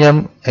premium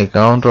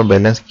account or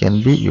balance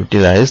can be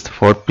utilized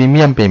for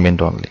premium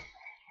payment only,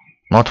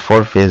 not for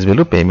face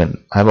value payment.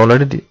 I have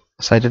already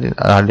cited in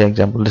earlier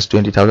example, this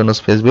 20,000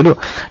 was face value,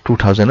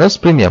 2,000 was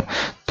premium.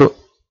 So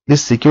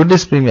this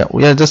securities premium,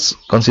 we are just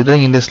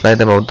considering in this slide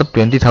about the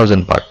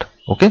 20,000 part.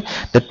 Okay,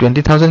 the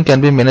 20,000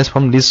 can be managed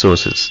from these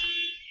sources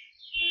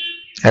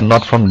and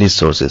not from these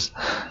sources.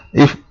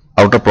 If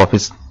out of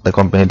profits the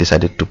company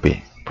decided to pay,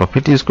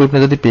 profit use কৰি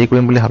যদি pay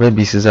কৰিম বুলি ভাবে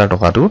 20,000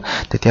 টকাটো,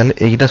 তেতিয়াহলে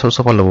এইটা source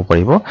পৰা ল'ব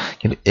পাৰিব।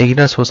 কিন্তু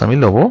এইটা সোৰ্স আমি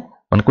ল'ব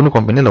মানে কোনো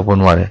কোম্পানী ল'ব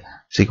নোৱাৰে।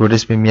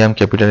 সিকিউৰিটিজ premium,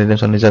 capital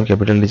ৰিডেমশন reserve,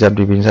 capital reserve,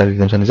 dividend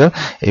ৰিডেমশন reserve,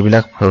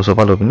 এইবিলাক সোৰ্স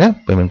পৰা লৈ পিনে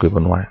পেমেন্ট কৰিব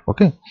নোৱাৰে।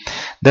 Okay,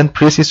 then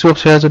fresh issue of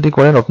share যদি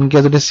কৰে, নতুনকৈ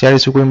যদি শ্বেয়াৰ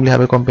ইস্যু কৰিম বুলি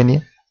ভাবে কোম্পানীয়ে,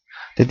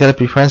 তেতিয়াহলে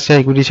প্ৰিফাৰেন্স শ্বেয়াৰ,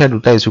 ইকুইটি শ্বেয়াৰ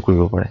দুটা ইস্যু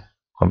কৰিব পাৰে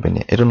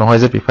কোম্পানীয়ে। এইটো নহয়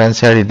যে প্ৰিফাৰেন্স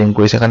শ্বেয়াৰ ৰিডিম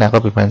কৰিছে কাৰণে আকৌ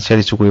প্ৰিফাৰেন্স শ্বেয়াৰ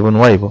ইস্যু কৰিব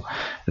নোৱাৰিব।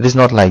 It is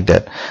not like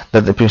that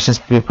the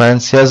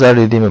preference shares are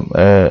redeemed.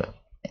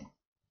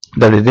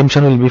 The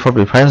redemption will be for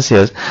preference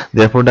shares,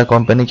 therefore the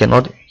company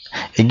cannot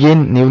again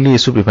newly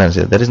issue preference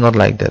shares. That is not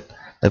like that.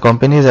 The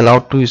company is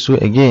allowed to issue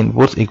again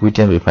both equity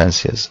and preference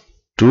shares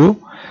to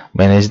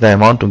manage the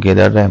amount, to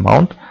gather the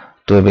amount,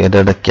 to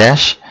gather the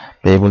cash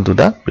payable to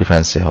the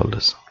preference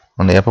shareholders.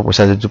 মানে ইয়াৰ পৰা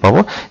পইচা যিটো পাব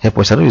সেই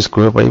পইচাটো use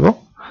কৰিব পাৰিব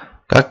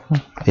কাক?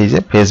 এই যে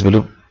ফেচ ভেলু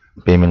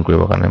পেমেন্ট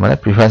কৰিবৰ কাৰণে, মানে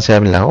প্ৰিফাৰেন্স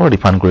শ্বেয়াৰ বিলাকক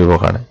ৰিফান্ড কৰিবৰ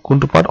কাৰণে।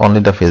 কোনটো part?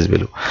 Only the face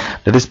value,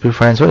 that is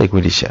preference or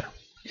equity share.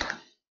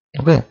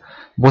 Okay,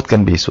 both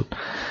can be issued.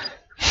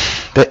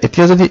 তো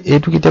এতিয়া যদি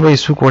এইটো কেতিয়াবা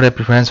ইস্যু কৰে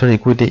প্ৰিফাৰেন্স or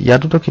equity,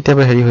 ইয়াতো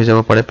কেতিয়াবা হেৰি হৈ যাব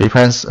পাৰে,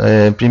 প্ৰিফাৰেন্স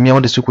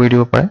প্ৰিমিয়ামত ইস্যু কৰি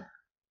দিব পাৰে।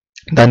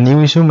 The new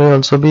issue may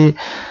also be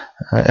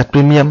at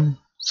premium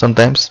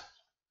sometimes.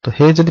 তো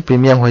সেই যদি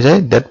প্ৰিমিয়াম হৈ যায়,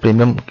 that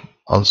premium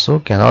also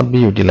cannot be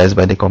utilized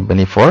by the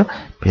company for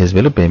face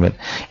value payment.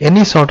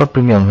 Any sort of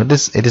premium, whether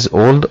it is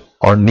old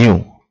or new,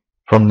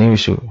 from new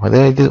issue,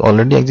 whether it is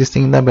already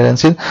existing in the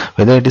balance sheet,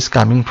 whether it is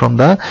coming from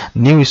the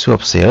new issue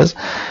of shares,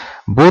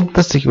 both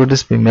the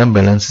securities premium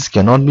balances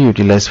cannot be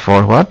utilized for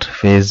what?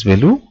 Face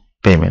value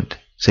payment.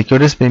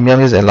 Securities premium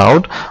is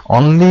allowed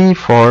only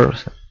for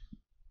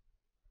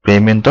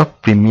payment of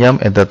premium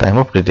at the time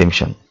of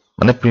redemption.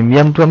 মানে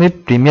প্ৰিমিয়ামটো আমি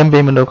premium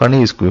পেমেন্টৰ কাৰণে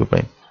use কৰিব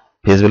পাৰিম,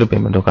 face value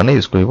পেমেন্টৰ কাৰণে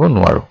use কৰিব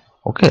নোৱাৰো।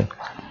 Okay,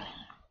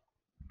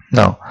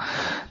 now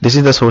this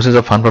is the sources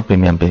of fund for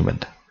premium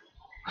payment.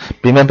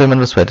 Premium payment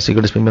was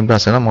securities premium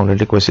আছে না, মই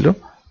অলৰেডি কৈছিলো।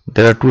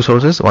 There are two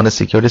sources, one is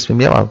securities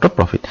premium, out of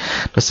profit.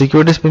 The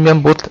securities premium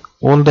both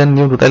old and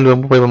new দুটাই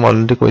ল'ব পাৰিব, মই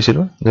already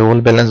কৈছিলো যে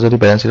old balance যদি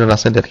balance sheet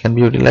আছে that can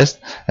be utilized,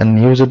 and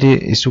new যদি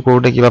ইস্যু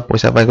কৰোতে কিবা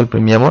পইচা পাই গ'ল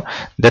প্ৰিমিয়ামৰ,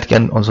 that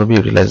can also be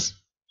utilized.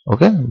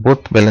 Okay,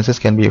 both balances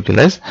can be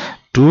utilized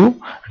to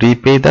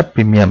repay the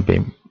premium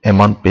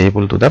amount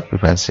payable to the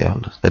preference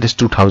shareholders, that is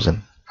 2,000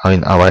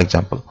 in our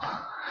example.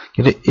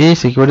 কিন্তু এই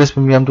securities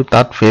premium to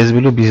তাত face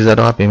value 20,000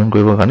 টকা payment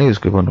কৰিবৰ কাৰণে use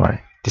কৰিব নোৱাৰে।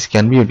 This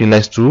can be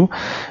utilized to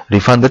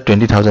refund the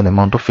 20,000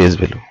 amount of face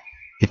value.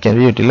 It can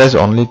be utilized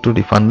only to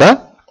refund the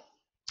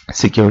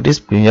securities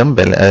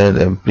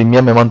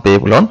premium amount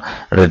payable on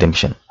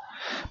redemption.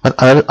 But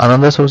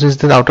another source is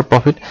the out of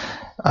profit.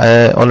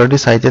 I already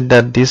cited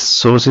that this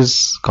source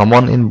is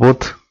common in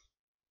both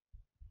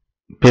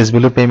face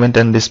value payment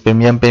and this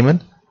premium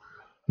payment.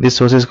 This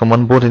source is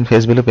common both in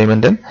face value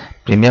payment and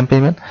premium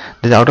payment.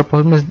 The out of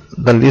profit means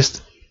the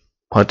list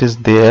what is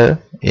there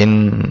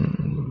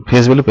in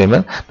face value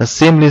payment, the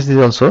same list is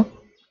also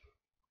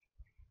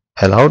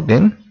allowed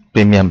in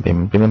premium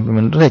payment. Premium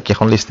payment to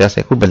ekon list আছে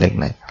একো বেলেগ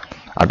নাই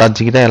আৰু তাত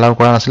যিকিটা allow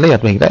কৰা নাছিলে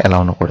ইয়াত এইকিটা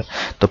এলাউ নকৰে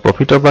তো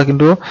প্ৰফিটৰ পৰা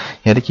কিন্তু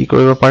ইয়াতে কি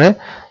কৰিব পাৰে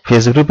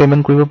ফেজ ভ্যালু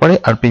পেমেন্ট কৰিব পাৰে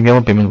আৰু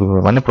প্ৰিমিয়াম পেমেন্ট কৰিব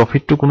পাৰে মানে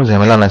প্ৰফিটটো কোনো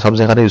ঝামেলা নাই সব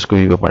জায়গাতে ইউজ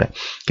কৰিব পাৰে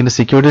কিন্তু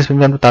সিকিউৰিটিজ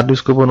প্ৰিমিয়ামটো তাত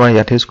ইউজ কৰিব নোৱাৰে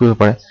ইয়াতে ইউজ কৰিব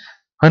পাৰে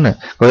হয় না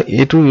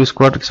এটো ইউজ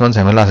কৰাত কিছুমান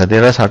ঝামেলা আছে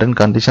there are certain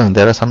conditions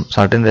there are some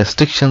certain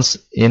restrictions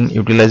in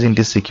utilizing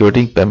this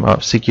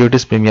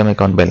securities premium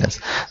account balance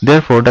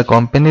therefore the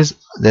companies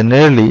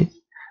generally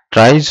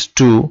tries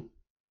to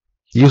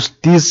use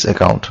this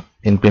account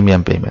in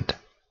premium payment.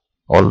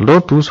 Although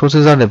two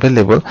sources are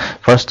available,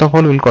 first of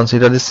all we'll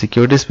consider the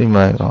securities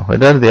premium account,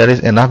 whether there is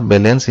enough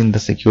balance in the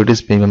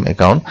securities premium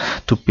account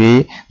to pay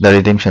the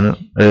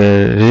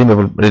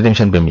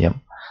redemption premium.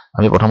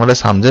 আমি প্ৰথমতে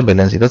চাম যে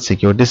balance sheet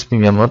securities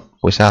premium ত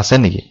পইচা আছে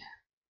নেকি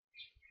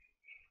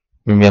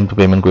premium to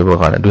payment কৰিবৰ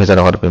কাৰণে 2000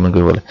 টকা পেমেন্ট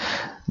কৰিবলৈ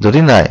যদি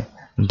নাই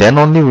then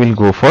only we'll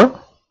go for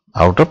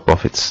out of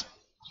profits.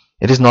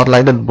 It is not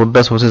like that both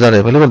the sources are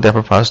available,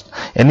 therefore first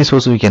any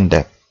source we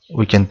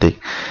can take.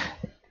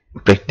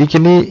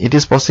 Practically it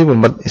is possible,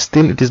 but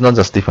still it is not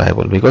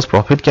justifiable because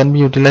profit can be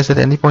utilized at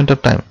any point of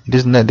time. It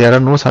is there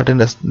are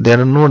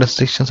no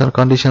restrictions or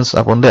conditions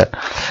upon that.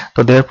 So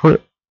therefore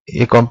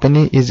a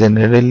company is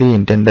generally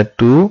intended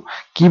to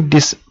keep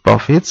these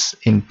profits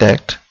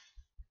intact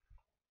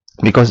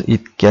because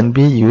it can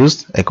be used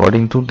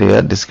according to their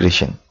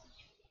discretion.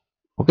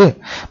 Okay,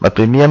 but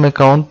premium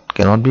account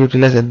cannot be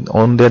utilized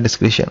on their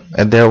discretion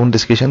at their own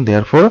discretion.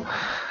 Therefore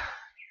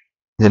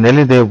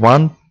generally they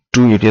want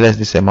to utilize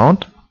this amount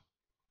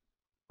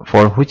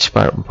for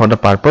the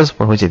purpose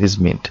for which it is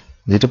meant.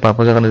 Jeto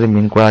purpose er kane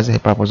mean kora ase he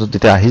purpose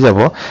jete ahi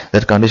jabo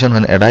that condition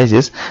when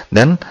arises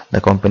then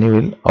the company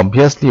will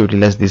obviously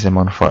utilize this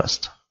amount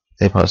first.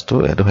 এই ফার্স্টটো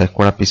এটো hack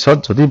কৰা পিছত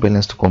যদি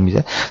ব্যালেন্সটো কমি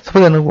যায়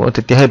suppose এনো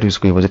তেতিয়াহে use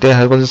কৰিব যেতিয়া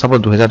হেক কৰিছে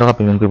suppose 2000 টকা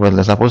পেমেন্ট কৰিব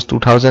লাগে suppose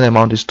 2000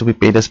 amount is to be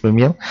paid as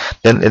premium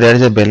then there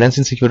is a balance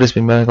in securities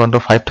premium account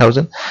of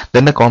 5000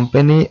 then the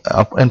company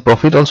and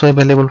profit also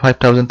available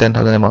 5000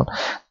 10000 amount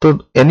so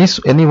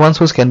any one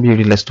source can be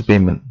utilized to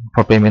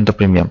payment of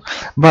premium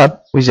but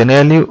we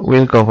generally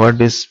will cover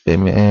this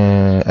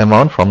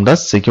amount from the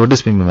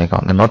securities premium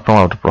account and not from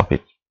out of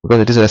profit because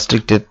it is a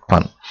restricted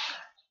fund.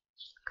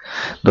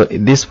 So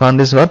this fund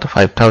is what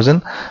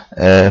 5000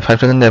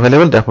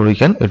 available, therefore we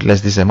can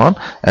utilize this amount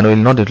and we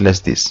will not utilize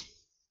this.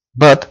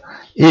 But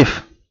if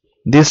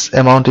this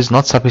amount is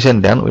not sufficient,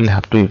 then we will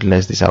have to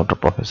utilize this out of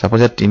profit.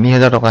 Suppose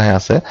 3000 টকা হে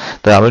আছে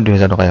তো আমি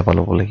 2000 টকা হে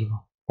পালো লাগিব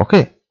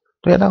okay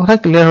তো এটা কথা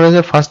ক্লিয়াৰ হৈ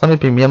যায় ফাৰ্স্ট আমি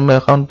প্ৰিমিয়াম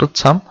একাউণ্টত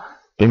চাম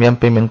প্ৰিমিয়াম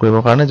পেমেন্ট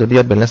কৰিবৰ কাৰণে যদি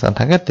ইয়াত বেলেন্স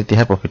নাথাকে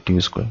তেতিয়াহে প্ৰফিট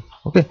ইউজ কৰিম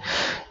okay.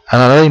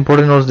 Another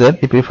important note that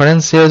if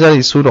preference shares are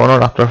issued on or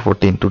after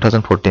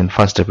 2014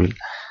 1st April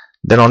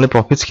then only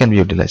profits can be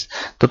utilized.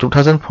 So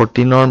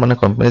 2014 or মানে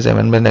companies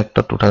amendment act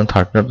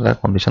 2013 ৰ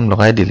condition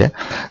লগাই দিলে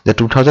যে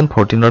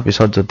 2014 ৰ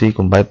পিছত যদি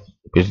কোনবাই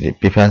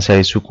preference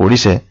share issue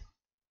কৰিছে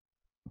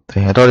তো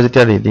হেতৰ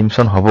যেতিয়া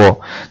redemption হ'ব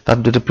তাত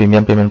যদি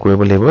প্ৰিমিয়াম পেমেন্ট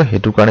কৰিব লাগিব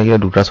হেতু কাৰণে কি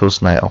দুটা সোৰ্স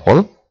নাই অকল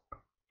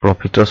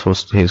profit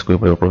source use কৰিব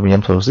পাৰিব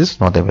premium source is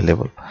not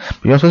available.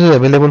 Premium source is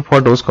available for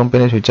those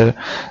companies which are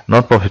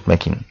not profit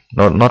making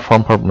not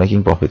form for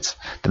making profits.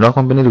 Tenor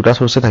company দুটা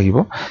source থাকিব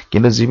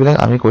কিন্তু যিবিলাক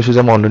আমি কৈছো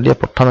যে মই অলৰেডি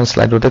প্ৰথম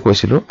স্লাইডতে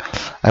কৈছিলো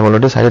I have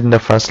already cited in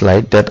the first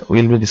slide that we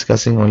will be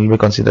discussing only be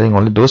considering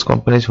only those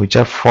companies which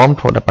are formed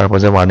for the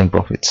purpose of earning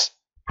profits.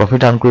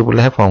 Profit earn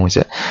কৰিবলৈহে form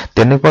হৈছে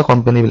তেনেকুৱা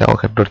company বিলাকৰ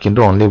ক্ষেত্ৰত কিন্তু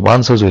only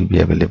one source will be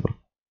available.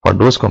 For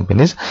those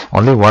companies,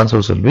 only one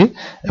source will be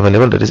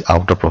available, that is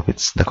out of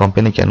profits. The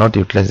company cannot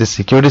utilize the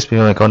securities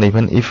premium account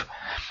even if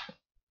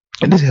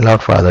it is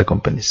allowed for other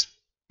companies.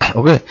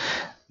 Okay,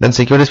 then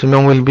securities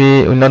premium will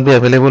not be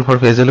available for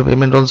face value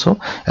payment also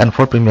and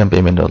for premium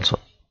payment also.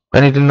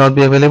 When it will not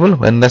be available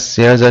when the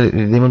shares are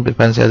redeemable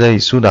preference shares are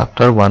issued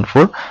after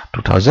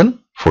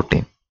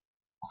 1/4/2014.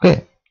 Okay,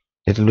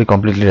 it will be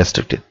completely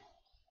restricted.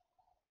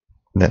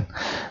 Then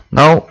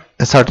now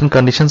certain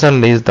conditions are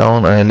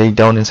laid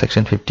down in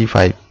section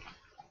 55.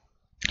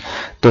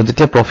 So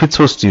যেতিয়া profit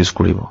source use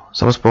কৰিব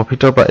suppose profit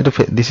or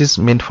this is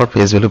meant for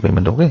face value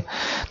payment okay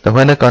so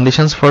when the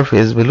conditions for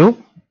face value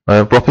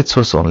profit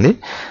source only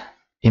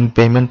in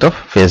payment of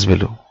face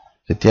value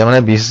যেতিয়া মানে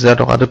 20000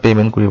 টকাটো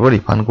payment কৰিব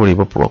ৰিফান্ড কৰিব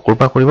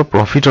কৰপা কৰিব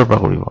প্ৰফিটৰ পৰা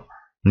কৰিব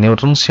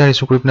নিউটন শেয়াৰ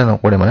ইস্যু কৰি পিনে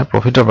নকৰে মানে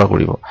প্ৰফিটৰ পৰা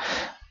কৰিব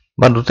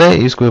বা দুটাই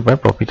ইউজ কৰিব পাৰে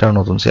প্ৰফিট আৰু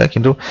নতুন শেয়াৰ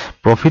কিন্তু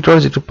প্ৰফিটৰ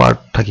যেটো পাৰ্ট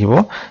থাকিব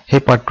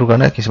সেই পাৰ্টটোৰ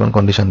কাৰণে কিছুমান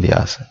কন্ডিশন দিয়া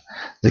আছে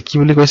যে কি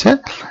বুলি কৈছে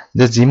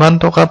যে যিমান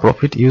টকা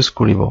প্ৰফিট ইউজ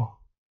কৰিব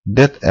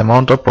that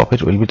amount of profit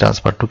will be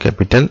transferred to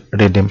capital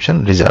redemption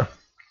reserve.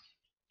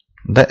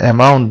 The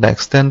amount, the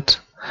extent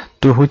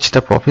to which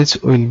the profits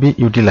will be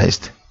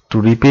utilized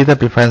to repay the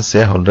preference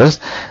shareholders,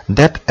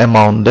 that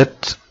amount that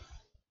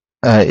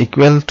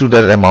equal to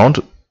that amount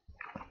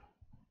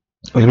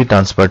will be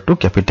transferred to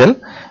capital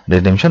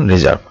redemption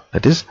reserve,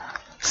 that is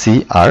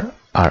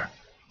CRR.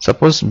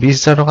 Suppose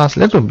 20,000 টকা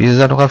আসলে তো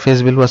 20,000 টকা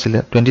face value আসলে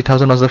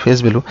 20,000 was the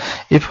face value.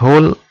 If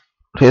whole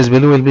face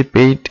value will be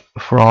paid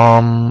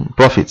from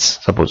profits,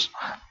 suppose,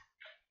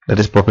 that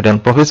is profit and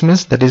profits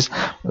means that is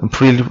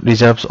free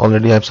reserves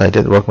already I have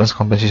cited, workmen's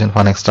compensation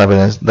fund, extra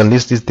balance, the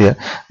list is there.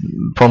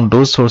 From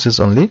those sources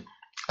only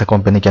the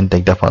company can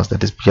take the funds,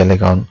 that is PL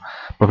account,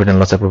 profit and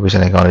loss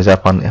appropriation account,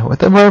 reserve fund,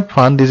 whatever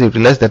fund is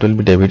utilized that will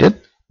be debited,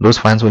 those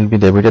funds will be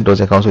debited,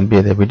 those accounts will be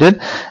debited,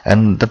 and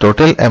the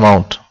total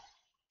amount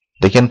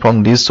taken from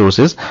these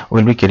sources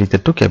will be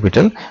credited to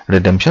capital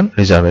redemption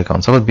reserve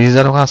account. Suppose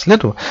 20,000 টকা আসলে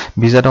তো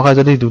 20,000 টকা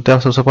যদি দুটা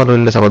সোৰ্সৰ পৰা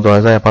লইলে suppose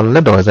 10,000 এপাল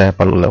ললে 10,000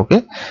 এপাল ললে, okay,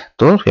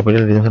 তো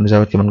capital redemption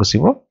reserve কিমান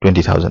গছিব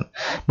 20,000.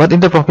 But if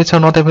the profits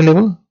are not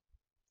available,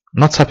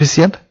 not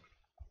sufficient,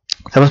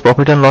 suppose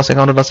profit and loss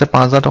account আছে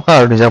 5,000 টকা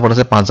আৰু reserve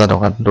আছে 5,000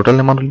 টকা, total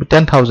amount will be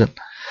 10,000.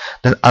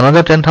 Then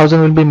another 10,000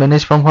 will be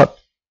managed from what?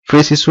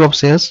 Fresh issue of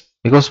shares,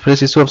 because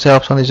fresh issue of share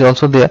option is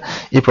also there.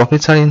 If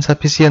profits are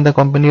insufficient, the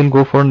company will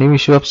go for new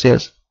issue of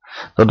shares.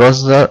 So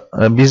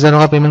 20,000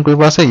 টকা payment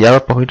কৰিব আছে, ইয়াৰ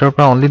প্ৰফিটৰ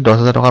পৰা only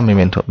 10,000 টকা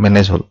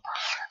manage হ'ল,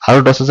 আৰু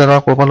 10,000 টকা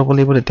ক'ৰ পৰা ল'ব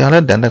লাগিব তেতিয়াহ'লে,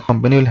 then the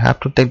company will have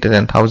to take the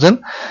 10,000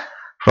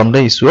 from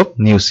the issue of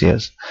new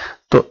shares.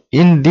 So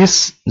in this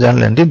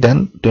journal entry, then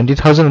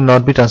 20,000 will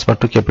not be transferred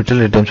to capital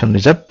redemption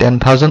reserve,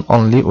 10,000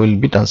 only will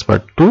be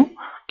transferred to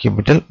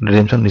capital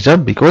redemption reserve,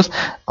 because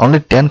only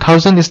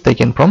 10,000 is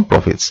taken from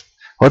profits.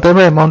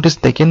 Whatever amount is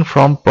taken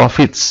from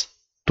profits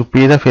to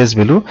pay the face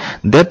value,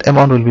 that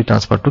amount will be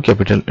transferred to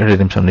capital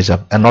redemption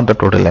reserve and not the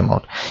total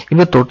amount. If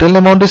the total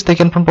amount is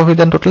taken from profit,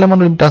 then total amount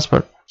will be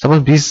transferred.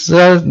 Suppose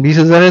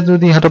 20,000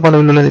 যদি হাতৰ পৰা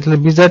লৈ ললে তেতিয়া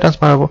 20,000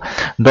 transfer হ'ব,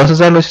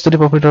 10,000 লৈছে যদি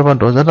প্ৰফিটৰ পৰা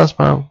 10,000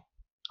 ট্ৰান্সফাৰ হ'ব,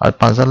 আৰু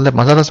 5,000 লে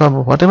 5,000 ট্ৰান্সফাৰ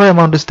হ'ব. Whatever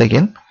amount is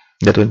taken,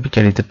 that will be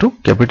credited to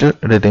capital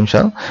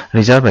redemption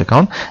reserve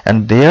account, and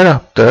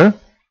thereafter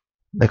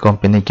the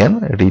company can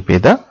repay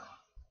the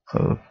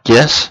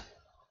cash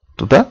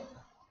to the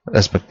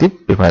respective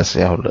preference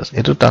shareholders.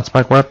 Etu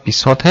transfer কৰাৰ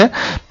পিছতহে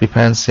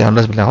preference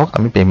shareholders বিলাকক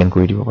আমি payment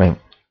কৰি দিব পাৰিম.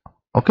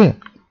 Okay,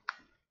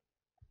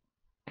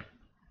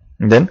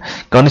 then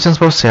conditions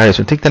for share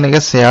issue, ঠিক তেনেকৈ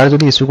share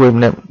যদি ইস্যু কৰি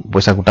মানে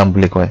পইচা গুটাম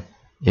বুলি কয়,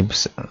 if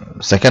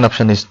second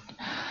option is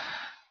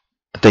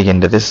taken,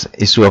 that is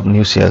issue of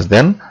new shares,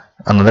 then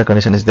another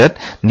condition is that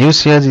new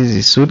shares is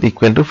issued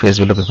equal to face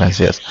value of preference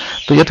shares.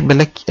 তো ইয়াত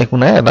বেলেগ একো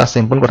নাই, এটা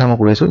সিম্পল কথা মই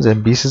কৈছো যে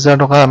 20,000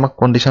 টকা আমাক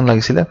কন্ডিশন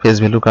লাগিছিলে ফেস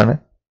ভ্যালুৰ কাৰণে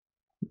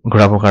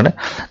ঘূৰাবৰ কাৰণে,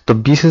 তো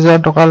 20,000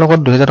 টকাৰ লগত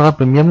 2,000 টকা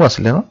প্ৰিমিয়ামো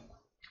আছিলে ন,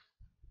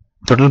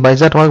 টোটাল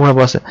 22,000 টকা ঘূৰাব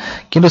আছে,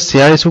 কিন্তু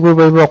শ্বেয়াৰ ইস্যু কৰিব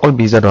পাৰিব অকল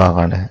 20,000 টকাৰ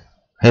কাৰণে,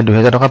 সেই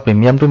 2,000 টকা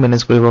প্ৰিমিয়ামটো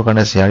মেনেজ কৰিবৰ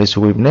কাৰণে শ্বেয়াৰ ইস্যু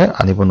কৰি পিনে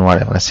আনিব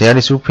নোৱাৰে, মানে শ্বেয়াৰ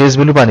ইস্যু ফেস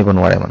ভ্যালু পৰা আনিব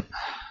নোৱাৰে মানে.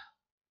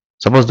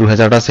 সাপোজ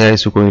 2,000 টা শ্বেয়াৰ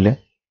ইস্যু কৰিলে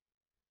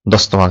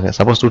 10 টকাকে,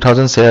 suppose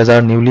 2,000 shares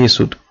are newly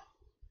issued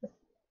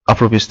of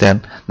 ₹10,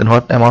 then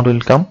what amount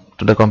will come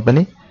to the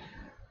company?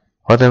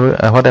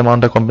 What amount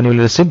the company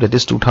will receive, that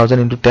is 2,000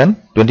 into 10,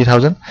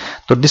 20,000.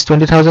 So this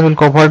 20,000 will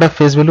cover the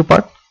face value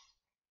part.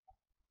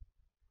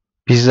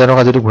 20,000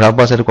 টকা যেটো ঘূৰাব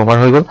আছে এটো cover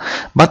হৈ গল,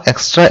 but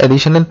extra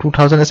additional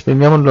 2,000 as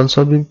premium will also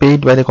be paid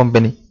by the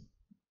company.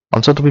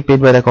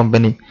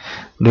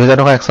 2,000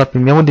 টকা extra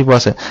premium দিব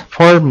আছে.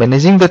 For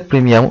managing that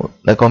premium,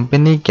 the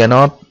company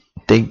cannot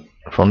take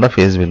from the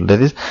face value.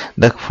 That is,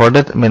 for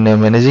that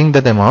managing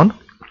that amount,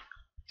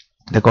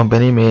 the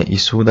company may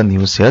issue the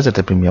new shares at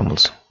a premium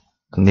also.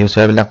 New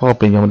share বিলাকক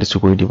premium issue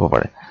কৰি দিব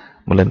পাৰে,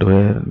 বলে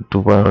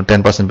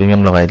 10%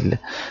 premium লগাই দিলে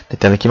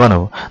তেতিয়ালে কিমান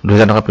হ'ব,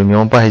 2,000 টকা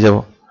প্ৰিমিয়াম পা হৈ যাব,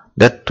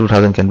 that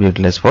 2,000 can be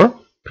utilized for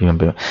premium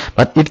payment.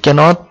 But it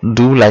cannot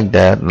do like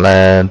that.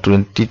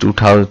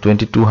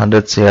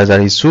 2,200 shares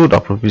are issued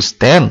of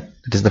 ₹10,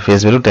 that is the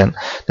face value 10,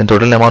 then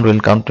total amount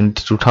will come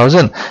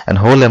 22,000 and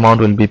whole amount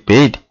will be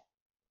paid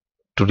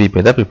to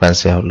repay the preference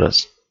shareholders.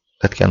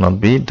 That cannot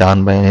be done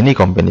by any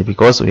company,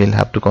 because we will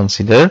have to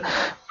consider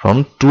from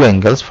two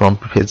angles, from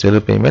face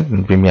value payment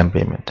and premium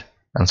payment,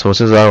 and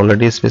sources are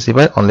already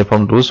specified. Only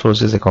from those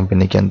sources a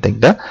company can take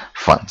the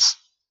funds.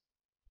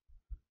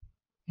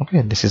 Okay,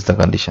 this is the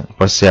condition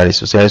for share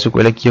issue. Share issue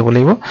কৰিলে কি হ'ব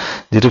লাগিব,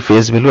 যেটো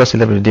face value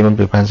আছিল redeemable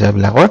preference share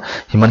বিলাকৰ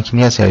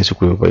হিমানখিনিয়া share issue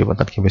কৰিব পাৰিব,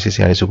 তাতকৈ বেছি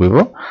share issue কৰিব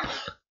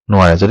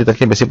নোৱাৰে, যদি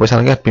তাতকৈ বেছি পইচা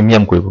লাগে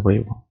প্ৰিমিয়াম কৰিব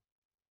পাৰিব.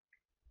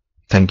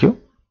 Thank you.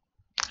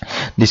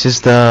 This is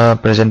the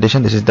presentation.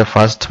 This is the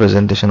first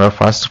presentation or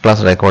first class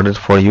recorded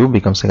for you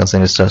become second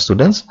semester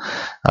students.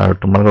 আৰু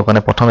তোমালোকৰ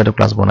কাৰণে প্ৰথম এটো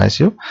ক্লাস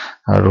বনাইছো,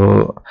 আৰু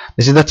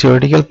this is the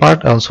theoretical part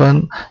also, and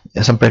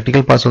some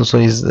practical parts also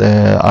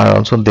are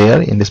also there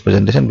in this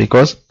presentation,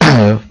 because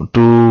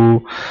to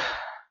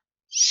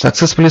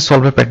successfully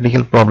solve a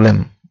practical problem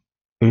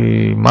we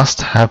must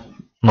have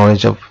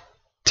knowledge of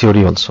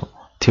theory also.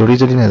 Theory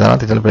যদি নাজানা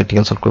তেতিয়ালে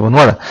practical solve কৰিব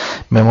নোৱাৰা.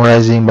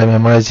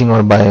 Memorizing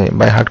or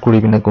by heart কৰি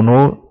পিনে কোনো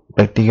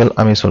practical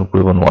আমি solve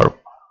কৰিব নোৱাৰো.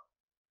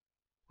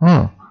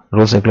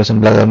 rules regulation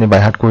বিলাক আমি by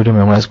heart কৰি দিও,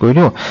 memorize কৰি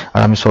দিও,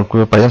 আৰু আমি solve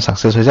কৰিব পাৰিম,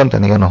 success হৈ যাম,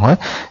 তেনেকৈ নহয়.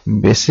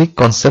 Basic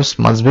concepts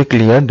must be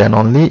clear, then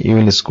only you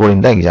will score in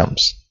the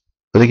exams.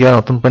 যদি কিবা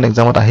নতুন পইণ্ট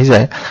এক্সামত আহি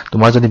যায়,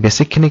 তোমাৰ যদি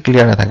বেসিক খিনি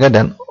ক্লিয়াৰ নাথাকে,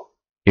 then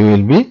you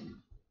will be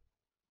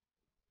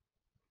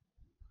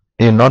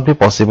it will not be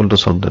possible to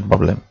solve that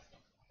problem.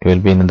 You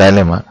will be in a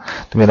dilemma.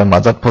 তুমি এটা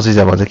মাজত ফসি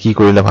যাবা যে কি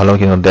কৰিলে ভালো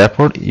কিনো.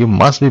 Therefore you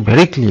must be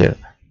very clear.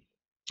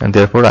 And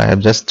therefore I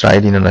have just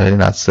tried in a very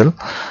nutshell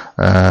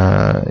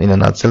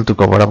to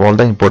cover up all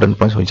the important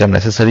points which are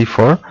necessary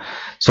for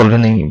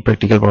solving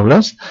practical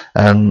problems.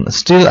 And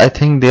still I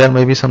think there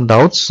may be some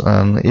doubts.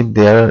 If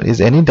there is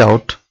any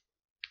doubt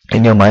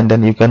in your mind,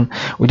 then you can,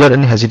 without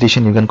any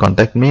hesitation, you can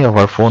contact me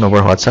over phone, over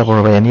WhatsApp, or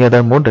over any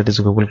other mode, that is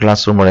Google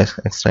Classroom or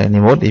extra any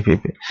mode if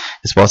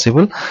it's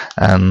possible.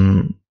 And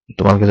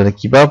তোমালোকে যদি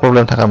কিবা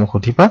problem থাকা মোক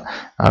সুধিবা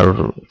আৰু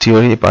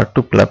theory পাৰ্টটো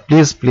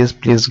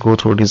please go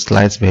through these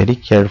slides very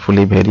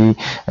carefully,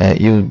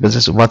 you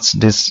just watch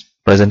this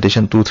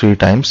presentation 2-3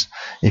 times.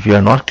 If you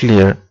are not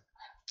clear,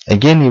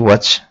 again you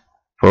watch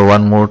for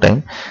one more time,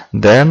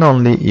 then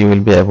only you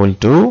will be able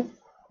to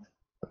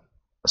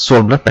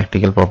solve the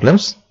practical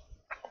problems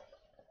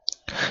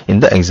in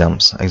the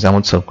exams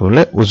solve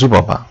korle uju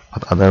baba,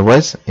 but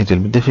otherwise it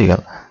will be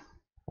difficult.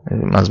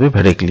 It must be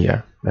very clear.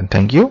 Then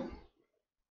thank you.